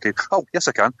time I fucking... Oh, yes,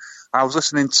 I can. I was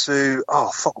listening to... Oh,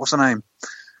 fuck, what's the name?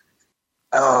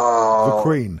 Oh, The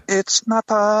Queen. It's my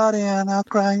party and I'll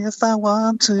cry if I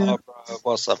want to.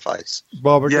 What's her face?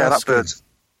 Barbara Yeah, that Gaskin. bird.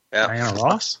 Yeah, Diana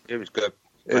Ross. it was good.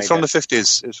 It's from the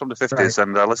 50s. It's from the 50s,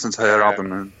 and I listened to her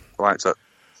album and liked it.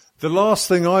 The last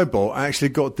thing I bought actually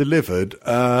got delivered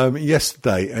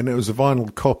yesterday, and it was a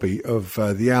vinyl copy of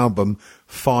the album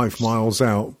 5 Miles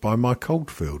Out by Mike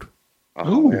Oldfield.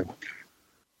 Oh, yeah.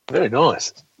 Very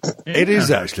nice. It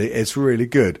is actually. It's really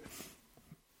good.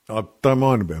 I don't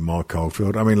mind a bit of Mike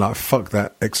Oldfield. I mean, like, fuck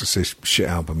that Exorcist shit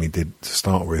album he did to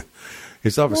start with.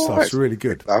 His other stuff's really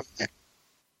good.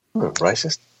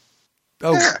 Racist.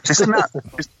 Oh,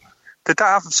 Did that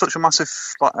have such a massive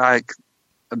like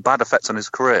bad effect on his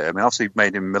career? I mean, obviously it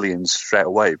made him millions straight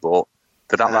away, but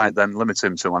did that then limit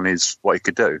him to what he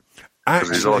could do?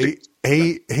 actually,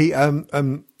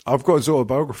 I've got his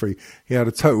autobiography. He had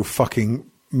a total fucking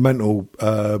mental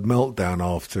meltdown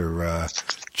after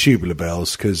Tubular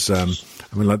Bells because I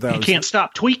mean, like that. He can't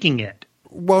stop tweaking it.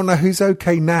 Well, no, he's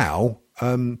okay now.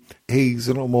 He's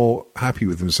a lot more happy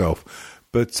with himself.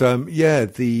 But yeah,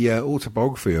 the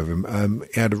autobiography of him,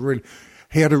 he had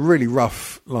a really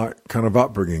rough, like, kind of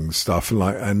upbringing and stuff,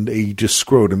 and he just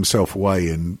squirreled himself away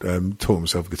and taught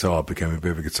himself guitar, became a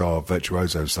bit of a guitar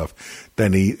virtuoso and stuff.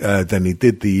 Then he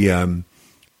did the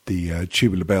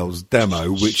Tubular Bells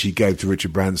demo, which he gave to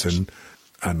Richard Branson.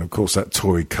 And, of course, that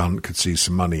Tory cunt could see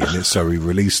some money in it, so he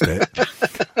released it.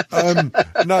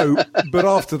 No, but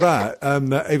after that,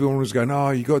 everyone was going,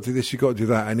 oh, you got to do this, you got to do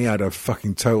that. And he had a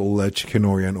fucking total Chicken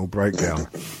Oriental breakdown,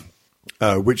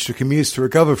 which took him years to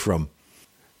recover from,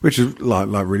 which is like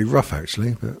really rough,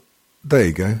 actually. But there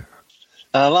you go.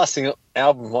 Last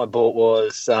album I bought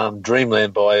was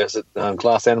Dreamland by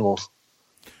Glass Animals.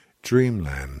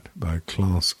 Dreamland by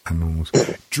Glass Animals.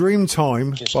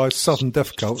 Dreamtime by Southern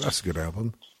Death Cult. That's a good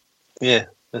album. Yeah,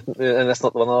 and that's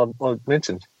not the one I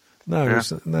mentioned. No,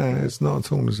 it's not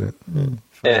at all, is it?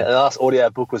 Yeah, the last audio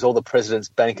book was All the President's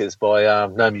Bankers by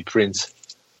Naomi Prince.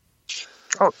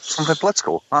 Oh, something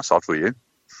political. That's odd for you.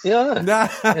 Yeah,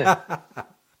 I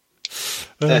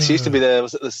know. She used to be the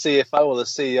CFO or the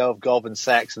CEO of Goldman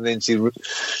Sachs, and then she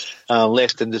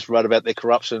left and just wrote about their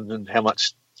corruption and how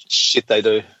much shit they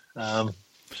do.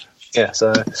 Yeah.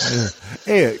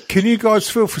 Here, can you guys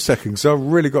feel for a second? Because I've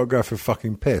really got to go for a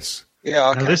fucking piss. Yeah,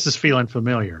 okay. Now, this is feeling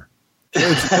familiar.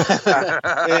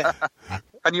 Yeah.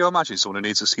 Can you imagine someone who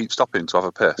needs to keep stopping to have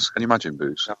a piss? Can you imagine,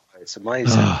 Booze? No, it's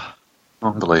amazing.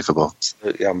 Unbelievable.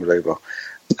 Absolutely unbelievable.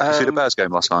 Did you see the Bears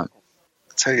game last night?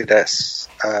 I'll tell you this.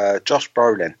 Josh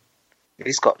Brolin,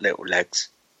 he's got little legs,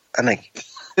 hasn't he?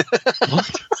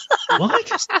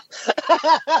 What?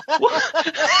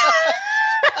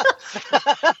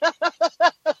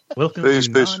 Welcome Booze,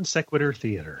 to booze. Non Sequitur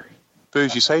Theater.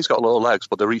 Booze, you say he's got little legs,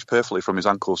 but they reach perfectly from his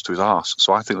ankles to his arse,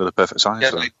 so I think they're the perfect size.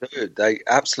 Yeah, for him. they do. They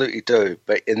absolutely do.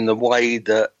 But in the way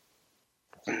that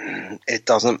it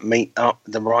doesn't meet up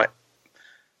the right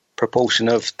proportion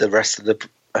of the rest of the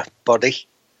body. Do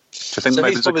you think So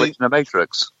maybe he's there's a probably- glitch in the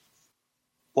Matrix?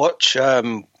 Watch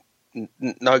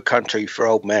No Country for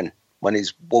Old Men when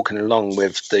he's walking along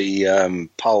with the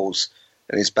poles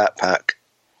in his backpack,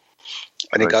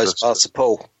 and he Very goes trusted. past the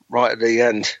pool right at the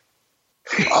end.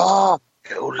 Oh,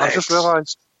 Little I just legs.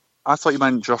 realised. I thought you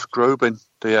meant Josh Groban,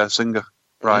 the singer.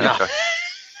 Right, No. okay.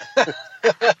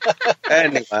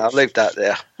 Anyway, I'll leave that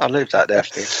there.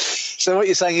 Steve. So what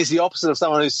you're saying is the opposite of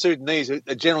someone who's Sudanese, who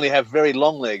generally have very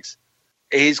long legs.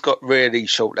 He's got really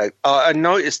short legs. I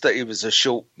noticed that he was a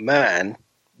short man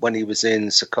when he was in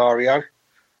Sicario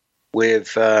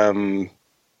with the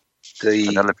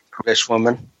British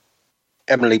woman,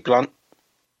 Emily Blunt.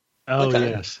 Oh,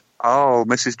 yes. Oh,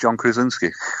 Mrs. John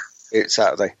Krasinski.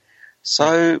 Exactly.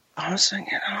 So I was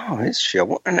thinking, he's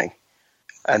short, isn't he?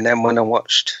 And then when I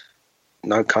watched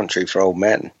No Country for Old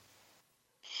Men,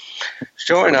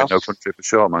 sure enough, No Country for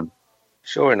Short Men.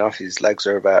 Sure enough, his legs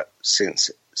are about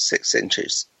 6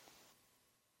 inches.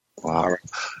 Wow.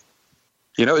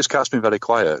 You notice Kat's been very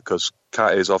quiet because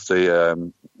Kat is of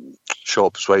the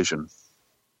short persuasion.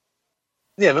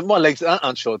 Yeah, but my legs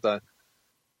aren't short, though.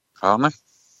 Aren't they?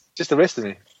 Just the rest of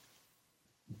me.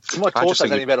 My torso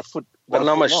is only about a foot I'm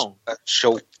long. a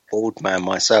short, bald man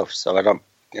myself, so I don't,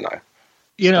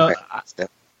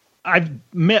 I've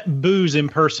met Booze in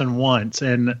person once,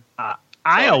 and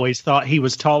I always thought he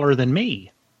was taller than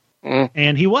me,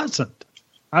 and he wasn't.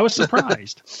 I was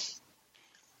surprised.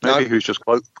 Maybe he was just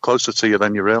closer to you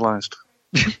than you realised.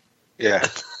 Yeah.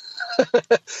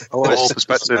 All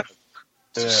perspective.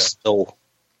 Tall.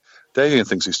 Damien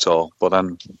thinks he's tall, but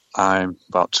then I'm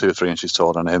about 2 or 3 inches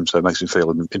taller than him, so it makes me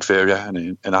feel inferior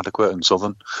and inadequate and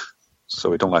southern. So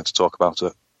we don't like to talk about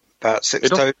it. About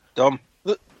 6'2", Dom.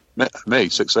 Me,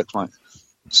 6'6", mate.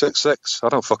 6'6". I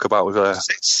don't fuck about with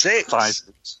 6'6".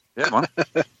 5'6". Yeah, man.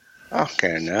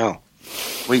 Okay, now.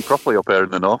 We eat properly up here in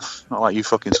the north, not like you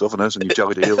fucking southerners and your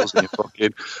jellied eels and your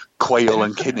fucking quail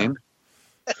and kinning.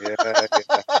 Yeah.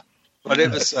 But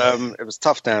it was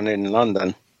tough down in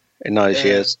London in those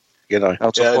years.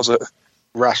 How tough was it?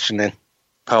 Rationing.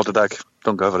 Powdered egg.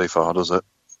 Don't go very far, does it?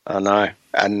 I know.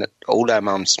 And all their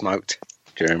mums smoked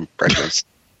during pregnancy.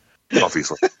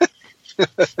 Obviously.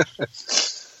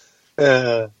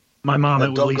 My mom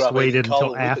at least waited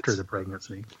until after the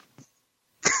pregnancy.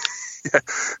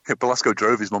 Yeah, Belasco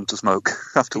drove his mum to smoke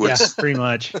afterwards. Yeah, pretty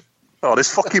much. Oh,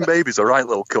 this fucking baby's a right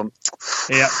little cunt.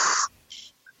 Yeah.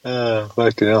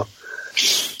 Fucking hell.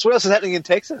 So what else is happening in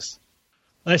Texas?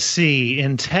 Let's see.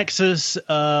 In Texas,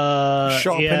 shot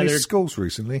up any schools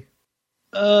recently?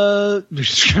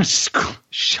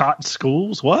 Shot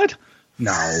schools? What?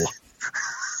 No.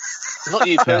 Not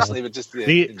you personally, but just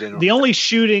in general. The only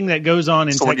shooting that goes on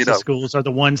in Texas schools are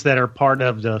the ones that are part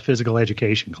of the physical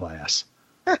education class.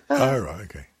 Oh, right,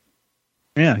 okay.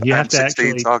 Yeah, you have to 16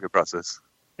 actually target practice.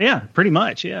 Yeah, pretty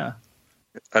much. Yeah.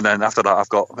 And then after that, I've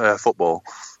got football.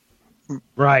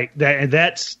 Right.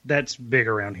 That's big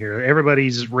around here.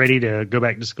 Everybody's ready to go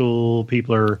back to school.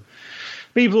 People are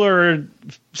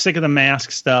sick of the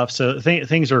mask stuff, so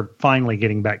things are finally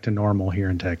getting back to normal here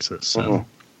in Texas. So.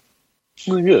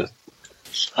 Really good.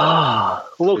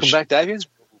 Welcome back, Davian.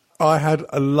 I had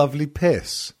a lovely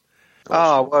piss.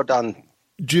 Oh, well done.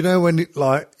 Do you know when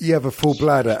you have a full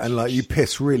bladder and you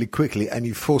piss really quickly and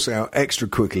you force it out extra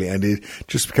quickly and it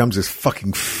just becomes this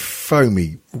fucking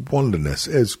foamy wonderness?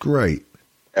 It's great.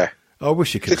 Yeah. I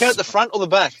wish you could. Is it at the front or the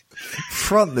back?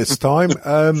 Front this time.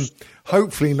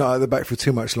 Hopefully not at the back for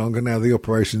too much longer now the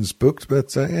operation's booked,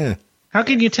 but yeah. How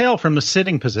can you tell from the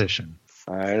sitting position?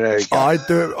 I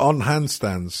do it on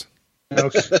handstands.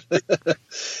 Okay.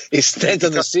 He stands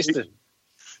on the system.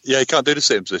 Yeah, he can't do the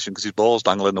same position because his ball's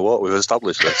dangling in the water. We've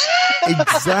established this.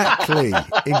 Exactly.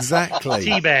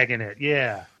 Teabagging it,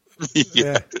 yeah.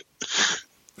 Yeah.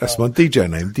 That's my DJ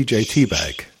name, DJ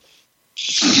Teabag.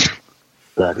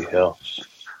 Bloody hell.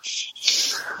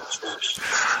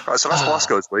 Right, so that's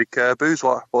Glasgow's week. Booze,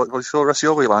 what was the rest of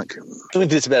your week like? We did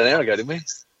this about an hour ago, didn't we?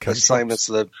 The same as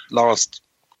the last,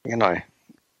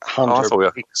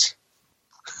 100 weeks.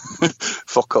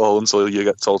 Fuck all until you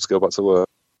get told to go back to work.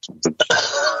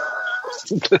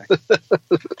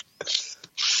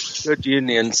 Good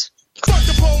unions.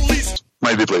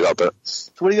 Maybe blew that bit.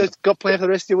 So what do you guys got planned for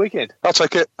the rest of your weekend? I'll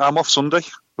take it. I'm off Sunday,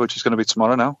 which is going to be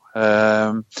tomorrow now.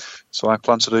 So I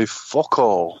plan to do fuck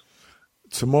all.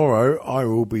 Tomorrow I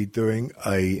will be doing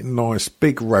a nice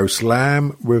big roast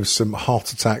lamb with some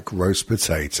heart attack roast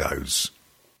potatoes.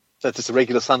 So it's just a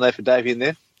regular Sunday for Davey in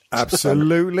there?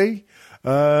 Absolutely.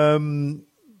 But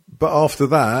after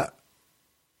that,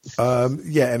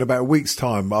 in about a week's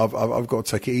time, I've got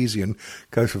to take it easy and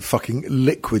go for a fucking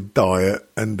liquid diet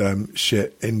and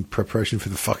shit in preparation for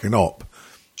the fucking op.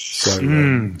 So,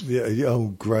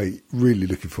 great. Really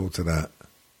looking forward to that.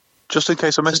 Just in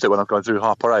case I missed it when I was going through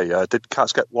Harper A, did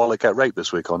Kat's wallet get raped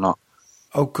this week or not?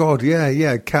 Oh, God,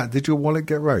 yeah. Kat, did your wallet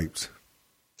get raped?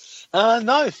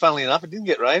 No, funnily enough, it didn't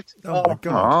get raped. Oh, my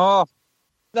God.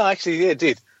 No, actually, yeah, it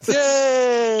did.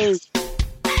 Yay!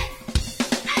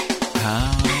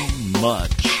 How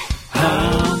much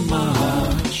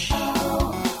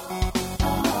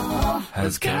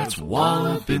has Cat's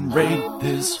wallet been raped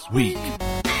this week?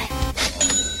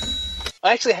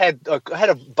 I actually had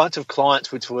a bunch of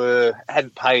clients which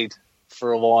hadn't paid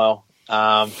for a while,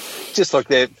 just like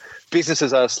their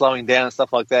businesses are slowing down and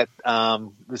stuff like that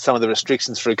with some of the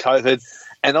restrictions through COVID,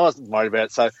 and I wasn't worried about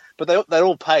it. So, but they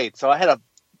all paid, so I had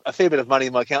a fair bit of money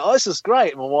in my account. Oh, this is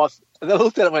great! And my wife, and they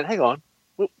looked at it and went, "Hang on,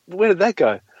 where did that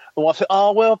go?" My wife said,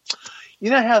 "Oh, well,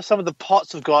 you know how some of the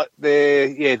pots have got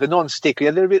the non-stick?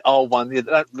 Yeah, they're a bit old one. They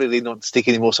don't really non-stick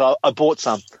anymore. So I bought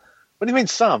some." What do you mean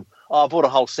some? Oh, I bought a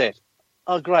whole set.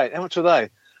 Oh, great. How much were they?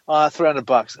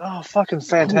 $300. Oh, fucking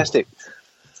fantastic.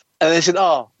 And they said,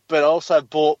 oh, but I also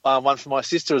bought one for my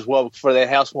sister as well for their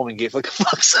housewarming gift. Like,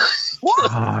 fuck's sake.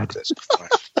 What?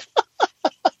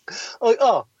 Like,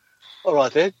 oh, all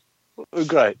right then.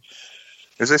 Great.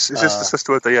 Is this the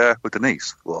sister with the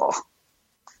niece? Whoa.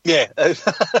 Yeah.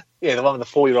 Yeah, the one with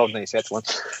the 4-year-old niece. That's one.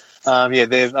 Yeah,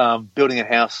 they're building a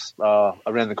house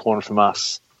around the corner from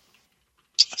us.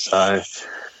 So...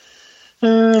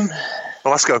 Well,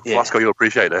 Lasco, you'll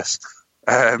appreciate this.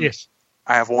 Yes.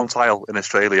 I have one tile in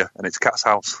Australia, and it's Cat's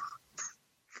house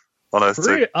on Earth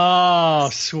 2. Oh,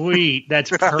 sweet. That's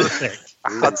perfect.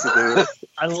 I had to do it.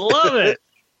 I love it.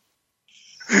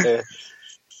 Yeah.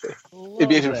 It'd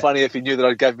be even funny if he knew that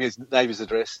I gave him his neighbour's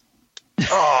address.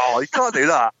 Oh, you can't do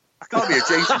that. I can't be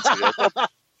adjacent to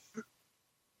it.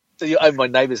 So you own my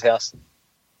neighbour's house.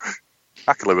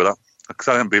 I could live with that, because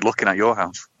I wouldn't be looking at your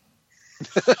house.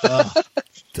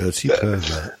 Dirty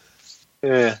pervert.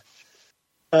 Yeah.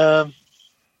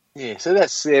 Yeah, so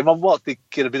that's... Yeah, my wife did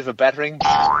get a bit of a battering.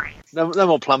 No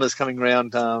more plumbers coming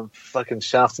around fucking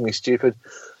shafting me stupid.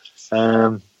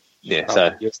 So it's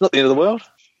not the end of the world.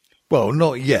 Well,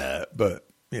 not yet, but,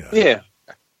 you know. Yeah.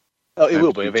 Oh, it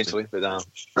will be eventually, but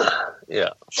yeah.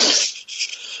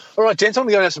 All right, gents, I'm going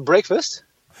to go and have some breakfast.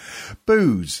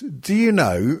 Booze, do you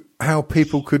know how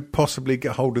people could possibly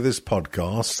get hold of this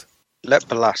podcast? Let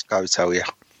Velasco tell you.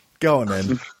 Go on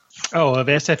then. Oh, of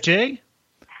SFJ?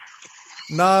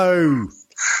 No.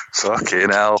 Fucking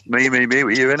hell. Me,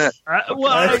 were you in it?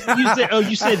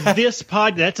 You said this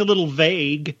pod. That's a little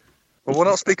vague. Well, we're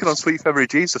not speaking on Sweet February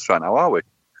Jesus right now, are we?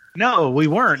 No, we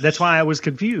weren't. That's why I was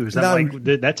confused. I'm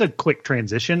like, that's a quick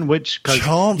transition. Which, because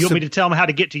you want me to tell them how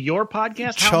to get to your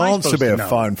podcast? Chance to be a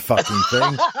fine fucking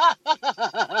thing.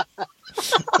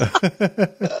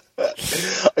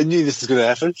 I knew this was going to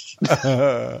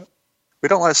happen. We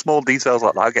don't let small details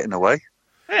like that get in the way.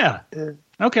 Yeah.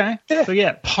 Okay. Yeah.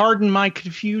 So, pardon my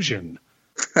confusion.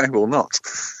 I will not.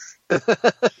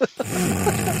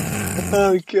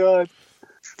 Oh, God.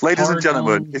 Ladies and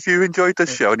gentlemen, if you enjoyed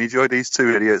this show and you enjoyed these two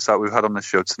idiots that we've had on the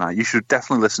show tonight, you should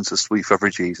definitely listen to Sweet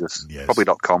February Jesus. Yes.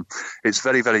 Probably.com. It's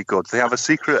very, very good. They have a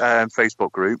secret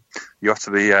Facebook group. You have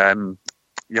to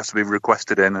be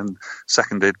requested in and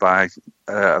seconded by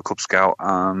a Cub Scout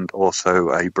and also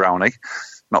a Brownie.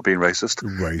 Not being racist.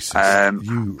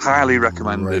 Highly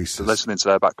recommended listening to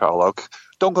their back catalogue.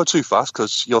 Don't go too fast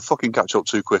because you'll fucking catch up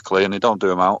too quickly, and they don't do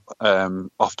them out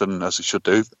often as they should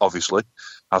do, obviously,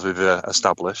 as we've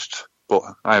established. But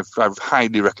I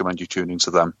highly recommend you tune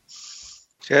into them.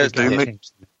 Cheers,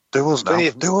 do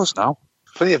us now.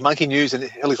 Plenty of monkey news and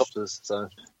helicopters. So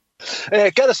go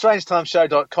to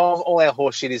strangetimeshow.com. All our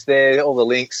horse shit is there, all the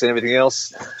links and everything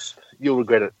else. You'll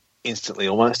regret it instantly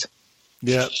almost.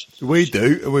 Yeah, we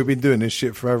do. And we've been doing this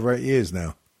shit for over 8 years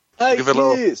now. 8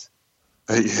 years.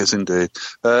 8 years indeed.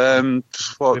 I need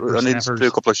to do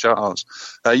a couple of shout-outs.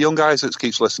 Young guys that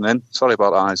keeps listening. Sorry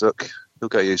about that, Isaac. You'll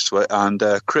get used to it. And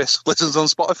Chris listens on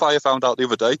Spotify, I found out the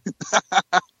other day.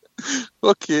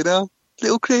 Fucking hell.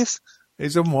 Little Chris.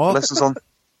 He's on what?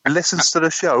 Listens to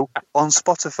the show on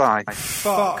Spotify.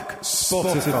 Fuck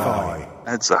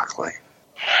Spotify. Exactly.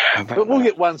 But we'll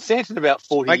get 1 cent in about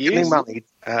 40 years. Making money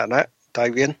out of that,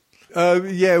 Davian?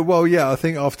 I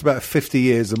think after about 50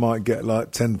 years, I might get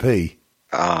like 10p.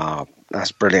 Ah,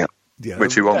 that's brilliant. Yeah,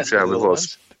 which you won't share with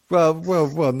us. Well,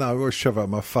 no, we'll shove it up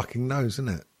my fucking nose, isn't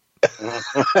it?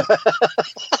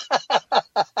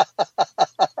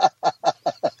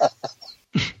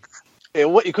 Yeah,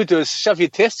 what you could do is shove your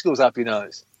testicles up your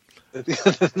nose.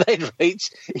 They'd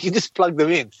reach. You can just plug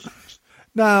them in.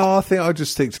 No, I think I'll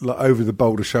just stick to over the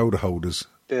boulder shoulder holders.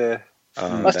 Yeah.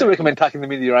 I still recommend tucking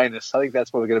them into your anus. I think that's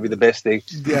probably going to be the best thing.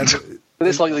 Yeah, but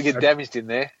it's likely to get damaged in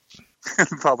there.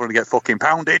 Probably get fucking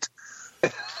pounded.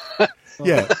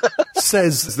 Yeah,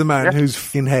 says the man whose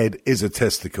fucking head is a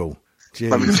testicle. Jeez.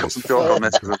 Let me put some thought on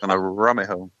this because we're going to ram it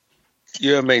home.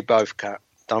 You and me both, Kat.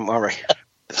 Don't worry.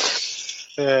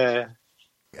 Yeah.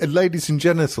 Ladies and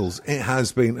genitals, it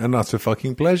has been an utter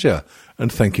fucking pleasure. And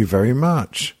thank you very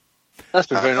much. That's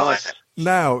been very nice.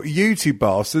 Now, you two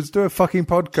bastards, do a fucking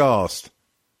podcast.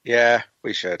 Yeah,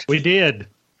 we should. We did.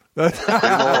 Do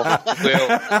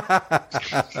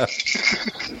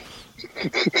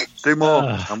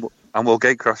more. And we'll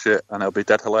gate crash it, and it'll be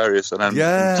dead hilarious. And then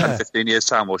in 10, 15 years'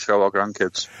 time, we'll show our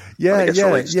grandkids.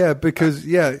 Yeah, because,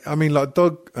 I mean, like,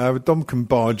 Dom can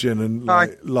barge in and,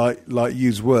 like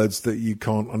use words that you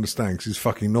can't understand because he's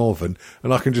fucking northern,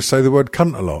 and I can just say the word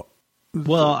cunt a lot.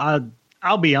 Well,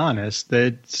 I'll be honest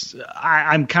that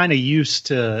I'm kind of used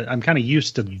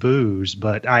to booze,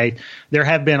 but there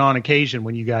have been on occasion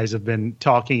when you guys have been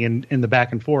talking in the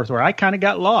back and forth where I kind of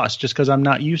got lost just because I'm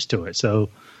not used to it. So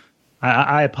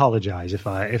I apologize if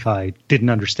I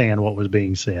didn't understand what was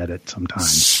being said at some time.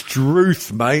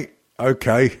 Struth, mate.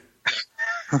 Okay.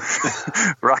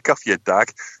 Rack off your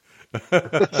dag.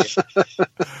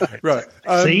 Right.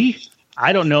 See,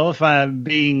 I don't know if I'm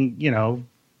being,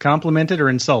 complimented or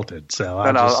insulted. So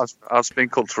I was being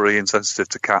culturally insensitive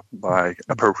to Cat by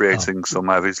appropriating some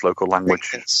of his local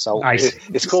language. It's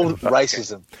called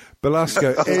racism.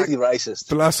 Belasco, racist.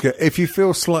 Belasco, if you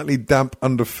feel slightly damp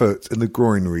underfoot in the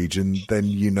groin region, then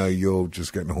you're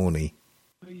just getting horny.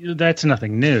 That's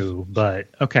nothing new, but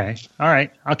okay. All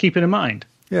right. I'll keep it in mind.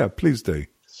 Yeah, please do.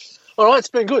 All right, it's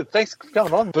been good. Thanks for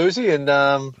coming on, Boozy. And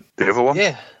the other one?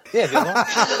 Yeah, the other one.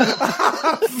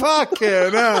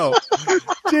 Fucking hell.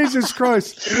 Jesus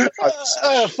Christ.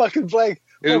 Oh, fucking blank.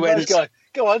 Who went? Guy.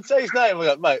 Go on, say his name. I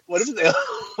go, mate, what is it?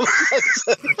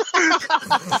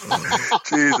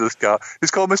 Jesus, God.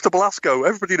 He's called Mr. Belasco.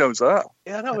 Everybody knows that.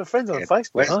 Yeah, I know. We're friends on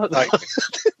Facebook.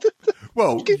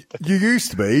 Well, you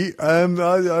used to be.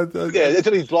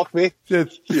 Until he blocked me. Yeah,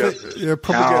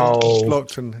 probably getting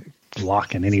blocked and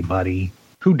blocking anybody.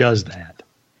 Who does that?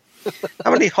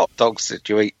 How many hot dogs did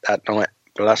you eat that night,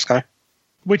 Belasco?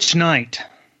 Which night?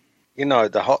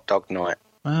 The hot dog night.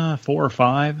 4 or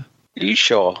 5. Are you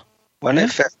sure? When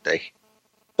it 50?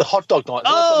 The hot dog night.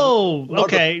 Oh,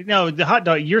 okay. No, the hot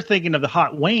dog. You're thinking of the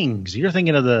hot wings. You're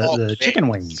thinking of the chicken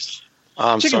wings.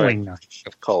 Chicken wing night.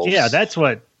 Of course. Yeah, that's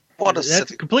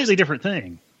that's a completely different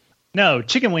thing. No,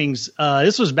 chicken wings.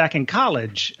 This was back in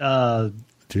college.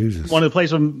 Jesus. One of the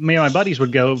places me and my buddies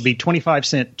would go would be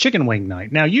 25-cent chicken wing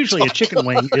night. Now, usually a chicken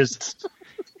wing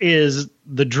is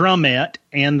the drumette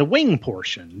and the wing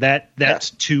portion.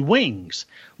 That's 2 wings.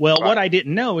 Well, what I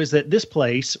didn't know is that this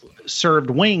place served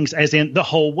wings as in the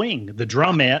whole wing. The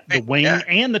drumette, the wing,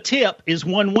 and the tip is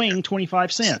 1 wing,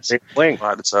 25 cents. Wing.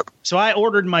 So I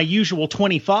ordered my usual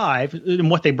 25,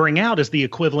 and what they bring out is the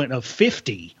equivalent of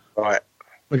 50. Right.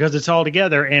 Because it's all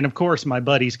together. And, of course, my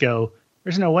buddies go,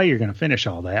 there's no way you're going to finish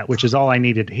all that, which is all I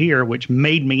needed to hear, which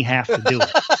made me have to do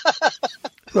it.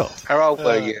 Well, how old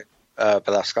were you,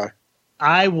 Belasco?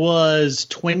 I was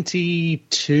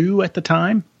 22 at the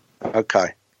time.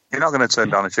 Okay. You're not going to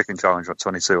turn down a chicken challenge at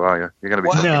 22, are you? You're going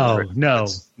to be No.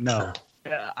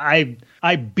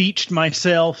 I beached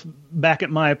myself back at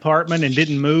my apartment and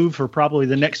didn't move for probably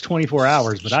the next 24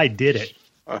 hours, but I did it.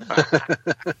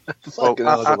 Well,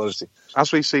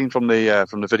 as we've seen from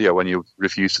the video when you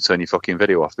refused to turn your fucking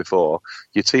video off before,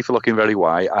 your teeth are looking very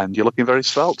white and you're looking very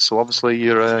svelte. So obviously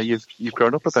you've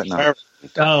grown up a bit now.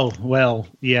 Oh well,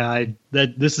 yeah.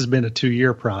 This has been a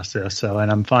 2-year process, and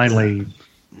I'm finally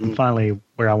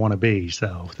where I want to be.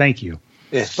 So thank you.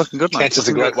 Yeah, looking good. Cancer's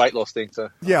a great weight loss thing. So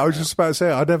yeah, I was just about to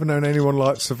say I'd never known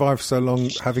anyone survive so long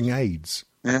having AIDS.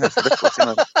 Yeah, that's difficult,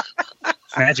 isn't it?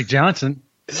 Magic Johnson.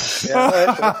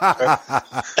 Yeah,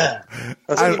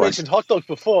 you mentioned hot dogs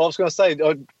before. I was going to say,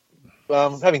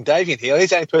 having Dave in here, he's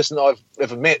the only person I've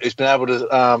ever met who's been able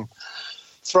to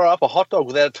throw up a hot dog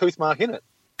without a tooth mark in it.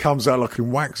 Comes out like a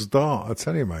wax dart, I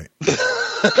tell you, mate.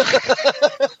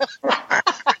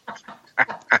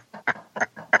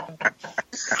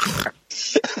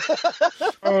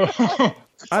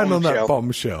 And on that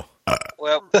bombshell.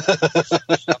 Well,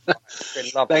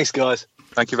 thanks, guys.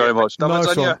 Thank you very much.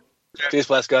 Nice one. Cheers,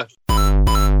 Blasco.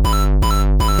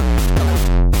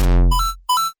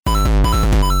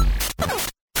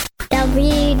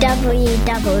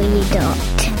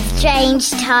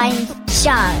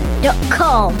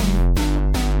 www.strangetimeshow.com.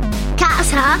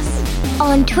 Catch us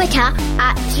on Twitter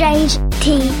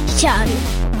 @StrangeTShow.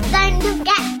 Don't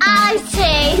forget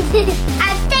iTunes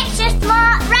and Stitcher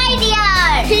Smart Radio.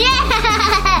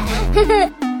 Yeah!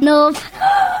 North